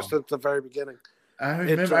been there since the very beginning. I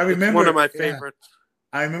remember it's one of my favorites.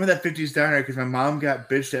 I remember that 50s diner because my mom got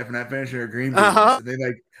bitched at for not finishing her green beans.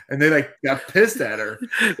 And they got pissed at her.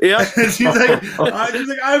 Yeah. And she's like,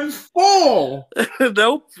 I'm full.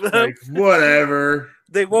 Nope. Like, whatever.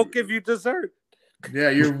 They won't give you dessert. Yeah,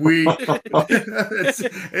 you're weak.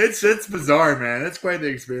 it's bizarre, man. It's quite the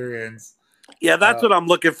experience. Yeah, that's what I'm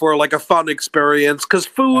looking for, like a fun experience. Because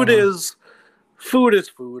food is food.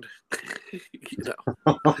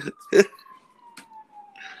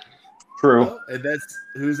 True. Well, and that's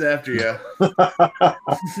who's after you.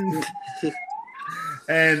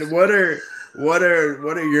 And what are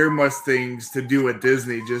your must things to do at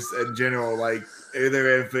Disney, just in general? Like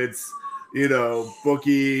either if it's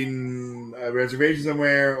booking a reservation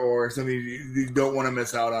somewhere or something you don't want to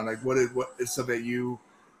miss out on. Like what is something that you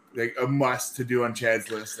like a must to do on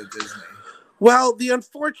Chad's list at Disney? Well, the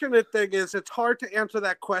unfortunate thing is it's hard to answer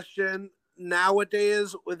that question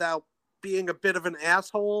nowadays without being a bit of an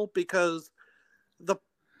asshole, because the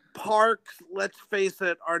parks, let's face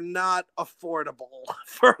it, are not affordable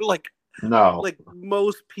for like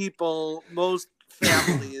most people, most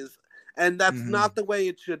families, and that's not the way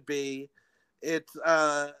it should be. It's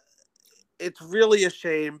really a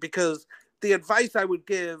shame, because the advice I would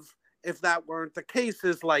give if that weren't the case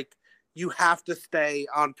is like you have to stay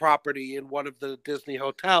on property in one of the Disney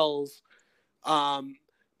hotels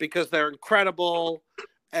because they're incredible,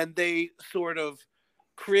 and they sort of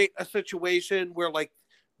create a situation where like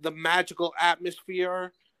the magical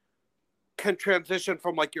atmosphere can transition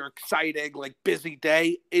from like your exciting, like busy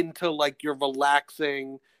day into like your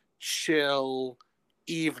relaxing, chill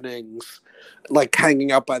evenings, like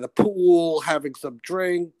hanging out by the pool, having some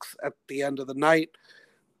drinks at the end of the night.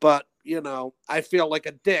 But, I feel like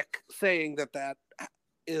a dick saying that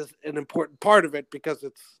is an important part of it, because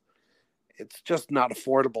it's just not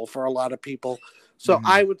affordable for a lot of people. So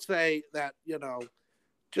I would say that, you know,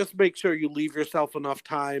 just make sure you leave yourself enough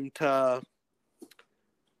time to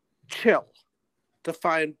chill, to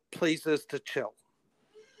find places to chill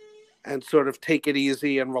and sort of take it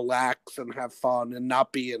easy and relax and have fun and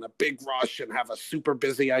not be in a big rush and have a super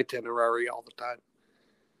busy itinerary all the time.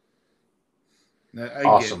 I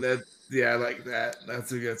Awesome. get that. Yeah, I like that.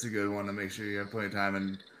 That's a good one to make sure you have plenty of time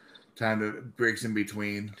and time to breaks in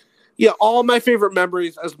between. Yeah, all my favorite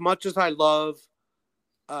memories, as much as I love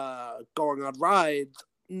going on rides,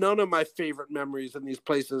 none of my favorite memories in these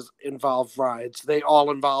places involve rides. They all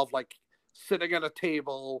involve like sitting at a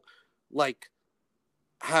table, like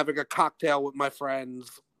having a cocktail with my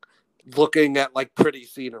friends, looking at like pretty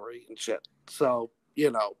scenery and shit. So, you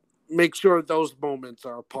know, make sure those moments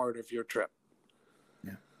are a part of your trip.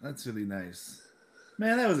 Yeah, that's really nice.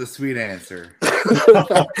 Man, that was a sweet answer.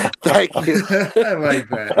 Thank you. I like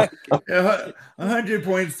that. 100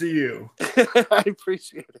 points to you. I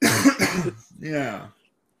appreciate it. Yeah,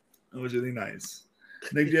 that was really nice.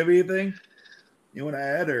 Nick, do you have anything you want to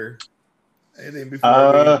add or anything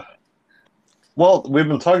before? Well, we've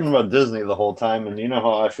been talking about Disney the whole time, and you know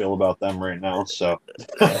how I feel about them right now. So.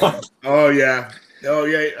 Oh yeah.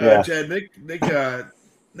 Chad, Nick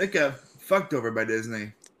got fucked over by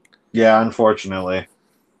Disney. Yeah, unfortunately.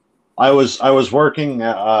 I was working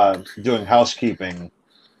doing housekeeping,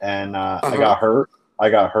 and I got hurt. I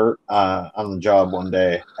got hurt on the job one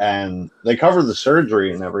day, and they covered the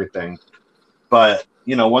surgery and everything. But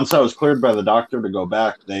you know, once I was cleared by the doctor to go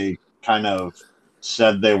back, they kind of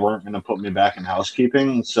said they weren't going to put me back in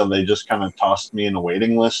housekeeping, so they just kind of tossed me in a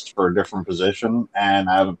waiting list for a different position, and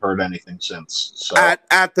I haven't heard anything since. So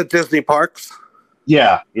at the Disney parks.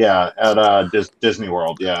 Yeah, at Disney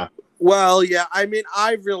World, yeah. Well, yeah, I mean,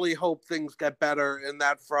 I really hope things get better in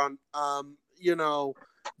that front. You know,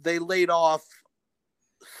 they laid off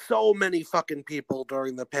so many fucking people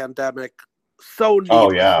during the pandemic, so needlessly.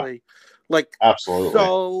 Oh, yeah. Like, absolutely.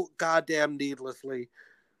 So goddamn needlessly.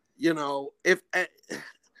 You know, if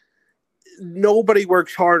nobody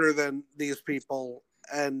works harder than these people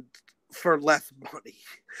and for less money.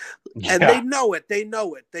 Yeah. And they know it. They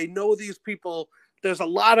know these people. There's a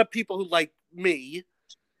lot of people who, like me,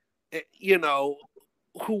 you know,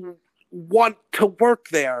 who want to work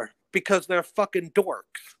there because they're fucking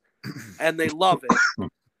dorks and they love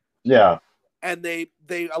it. Yeah. And they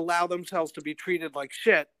allow themselves to be treated like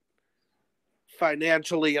shit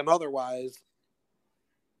financially and otherwise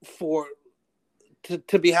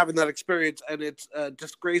to be having that experience, and it's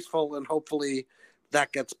disgraceful, and hopefully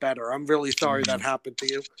that gets better. I'm really sorry that happened to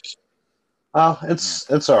you.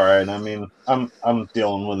 It's all right. I mean, I'm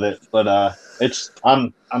dealing with it, but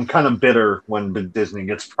I'm kind of bitter when Disney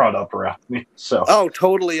gets brought up around me. So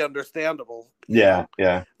totally understandable. Yeah.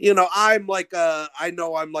 You know, I'm like a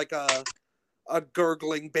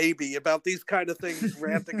gurgling baby about these kind of things,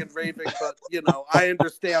 ranting and raving, but you know, I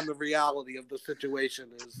understand the reality of the situation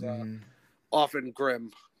is often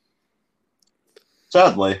grim.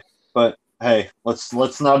 Sadly, but hey, let's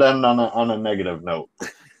not end on a negative note.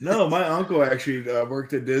 No, my uncle actually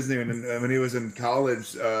worked at Disney when he was in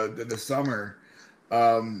college in the summer.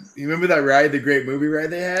 You remember that ride, the great movie ride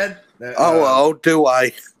they had? Do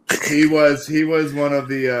I? He was one of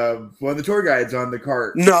the tour guides on the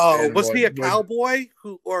cart. No, was he a cowboy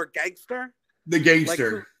or a gangster? The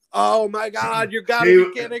gangster. Oh my God! You gotta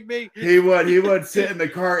be kidding me. He would sit in the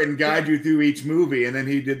cart and guide you through each movie, and then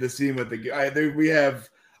he did the scene with the guy.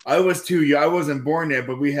 I was too young. I wasn't born yet,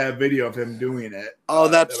 but we have video of him doing it. Oh,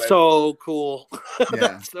 that's so cool.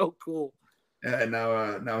 That's so cool. And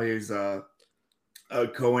now he's a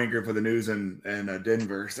co-anchor for the news in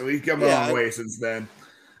Denver. So he's come a long way since then.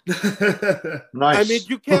 Nice. I mean,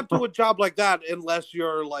 you can't do a job like that unless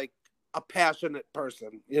you're like a passionate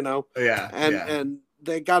person, you know? Yeah. And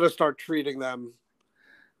they got to start treating them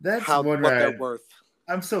what they're worth.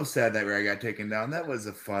 I'm so sad that ride got taken down. That was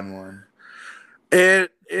a fun one.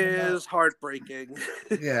 It is heartbreaking.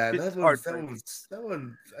 Yeah, that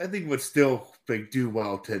one I think would still do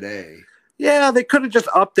well today. Yeah, they could have just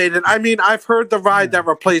updated. I mean, I've heard the ride that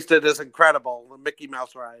replaced it is incredible, the Mickey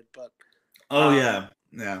Mouse ride, but yeah.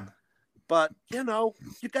 But you know,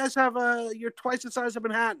 you guys have you're twice the size of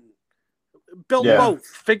Manhattan. Build both.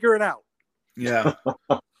 Figure it out. Yeah.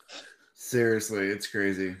 Seriously, it's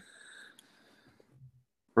crazy.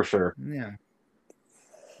 For sure. Yeah.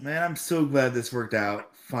 Man, I'm so glad this worked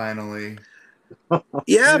out finally.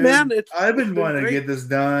 Yeah, dude, man. I've been wanting to get this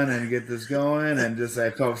done and get this going, and I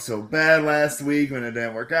felt so bad last week when it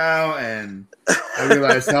didn't work out, and I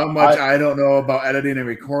realized how much I don't know about editing and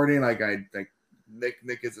recording. Like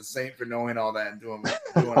Nick is a saint for knowing all that and doing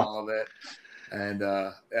all of it. And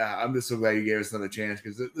yeah, I'm just so glad you gave us another chance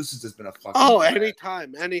because this has just been a fucking. Oh,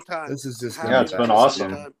 anytime. This is just it's been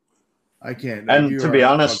awesome. I can't. And to be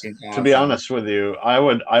honest with you, I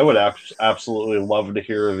would absolutely love to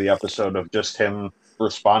hear the episode of just him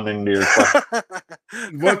responding to your question.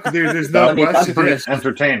 What? There's no question. Pretty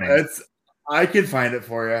entertaining. I can find it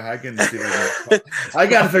for you. I can see. I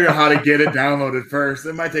got to figure out how to get it downloaded first.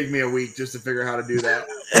 It might take me a week just to figure out how to do that.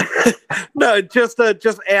 No, just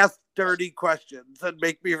ask dirty questions and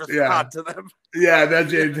make me respond to them. Yeah,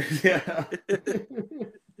 that's it. Yeah.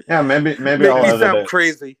 Yeah, maybe I'll edit sound it.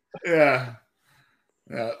 Crazy. Yeah.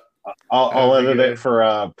 I'll edit it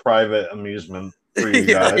for private amusement for you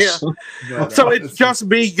guys. Yeah. So it's just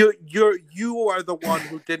me. You are the one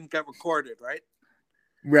who didn't get recorded, right?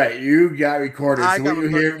 Right, you got recorded. So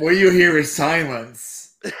what you hear is silence.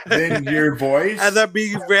 Then your voice, and then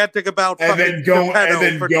me ranting about, and then going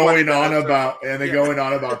on about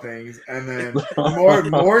things, and then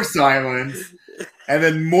more silence, and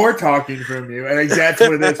then more talking from you, and that's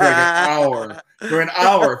what it is for like an hour. For an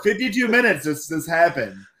hour, 52 minutes, this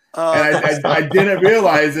happened, and I didn't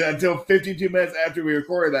realize it until 52 minutes after we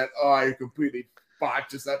recorded that. Oh, I completely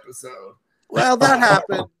botched this episode. Well, that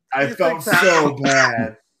happened. I felt so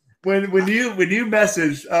bad. When you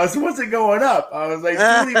messaged, so what's it going up? I was like,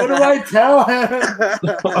 Julie, what do I tell him?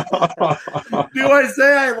 Do I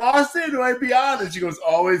say I lost it? Do I be honest? She goes,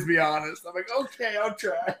 always be honest. I'm like, okay, I'll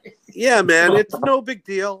try. Yeah, man, it's no big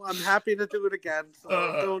deal. I'm happy to do it again.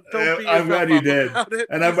 So don't be I'm glad you did,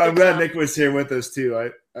 and I'm glad Nick was here with us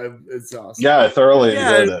too. It's awesome. Yeah, I thoroughly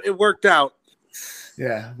enjoyed it. It worked out.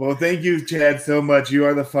 Yeah, well, thank you, Chad, so much. You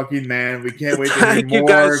are the fucking man. We can't wait to hear more. Thank you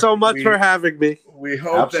guys so much for having me. We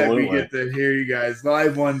hope that we get to hear you guys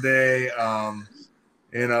live one day.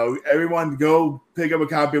 Everyone go pick up a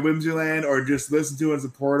copy of Whimsyland or just listen to it and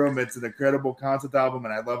support them. It's an incredible concept album,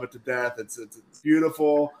 and I love it to death. It's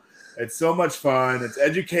beautiful. It's so much fun. It's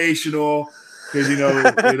educational because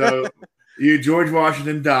George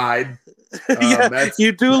Washington died.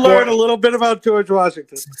 You do learn a little bit about George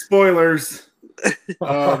Washington. Spoilers.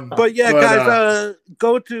 But guys,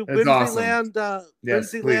 go to Whimsyland,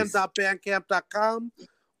 whimsyland.bandcamp.com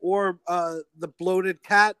or the Bloated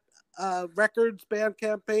Cat Records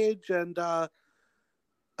Bandcamp page, and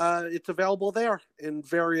it's available there in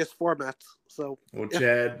various formats. So,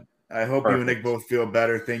 Chad, I hope you and Nick both feel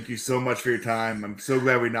better. Thank you so much for your time. I'm so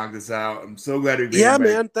glad we knocked this out. I'm so glad we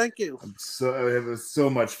man. Thank you. It was so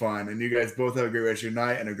much fun, and you guys both have a great rest of your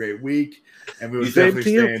night and a great week. And we will definitely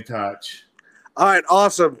stay in touch. All right,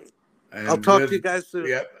 awesome. And I'll talk to you guys soon.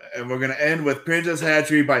 Yep, and we're gonna end with "Princess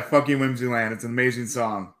Hatchery" by fucking Whimsyland. It's an amazing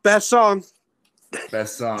song. Best song.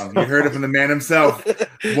 You heard it from the man himself,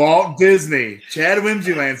 Walt Disney. Chad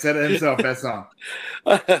Whimsyland said it himself. Best song.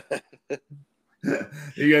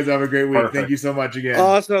 You guys have a great week. Perfect. Thank you so much again.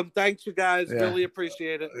 Awesome. Thanks, you guys. Yeah. Really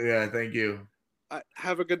appreciate it. Yeah, thank you.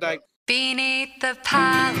 Have a good night. Beneath the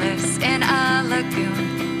palace in a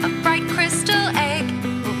lagoon, a bright crystal egg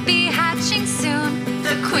will be hatching soon.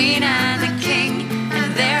 The queen and the king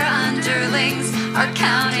and their underlings are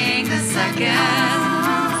counting the seconds.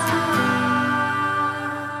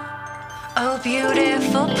 Oh,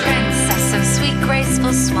 beautiful princess, oh sweet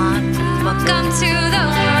graceful swan, welcome to the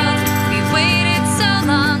world. We waited so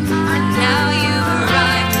long, and now you've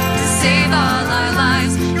arrived to save all our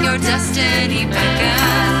lives. Your destiny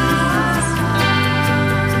beckons.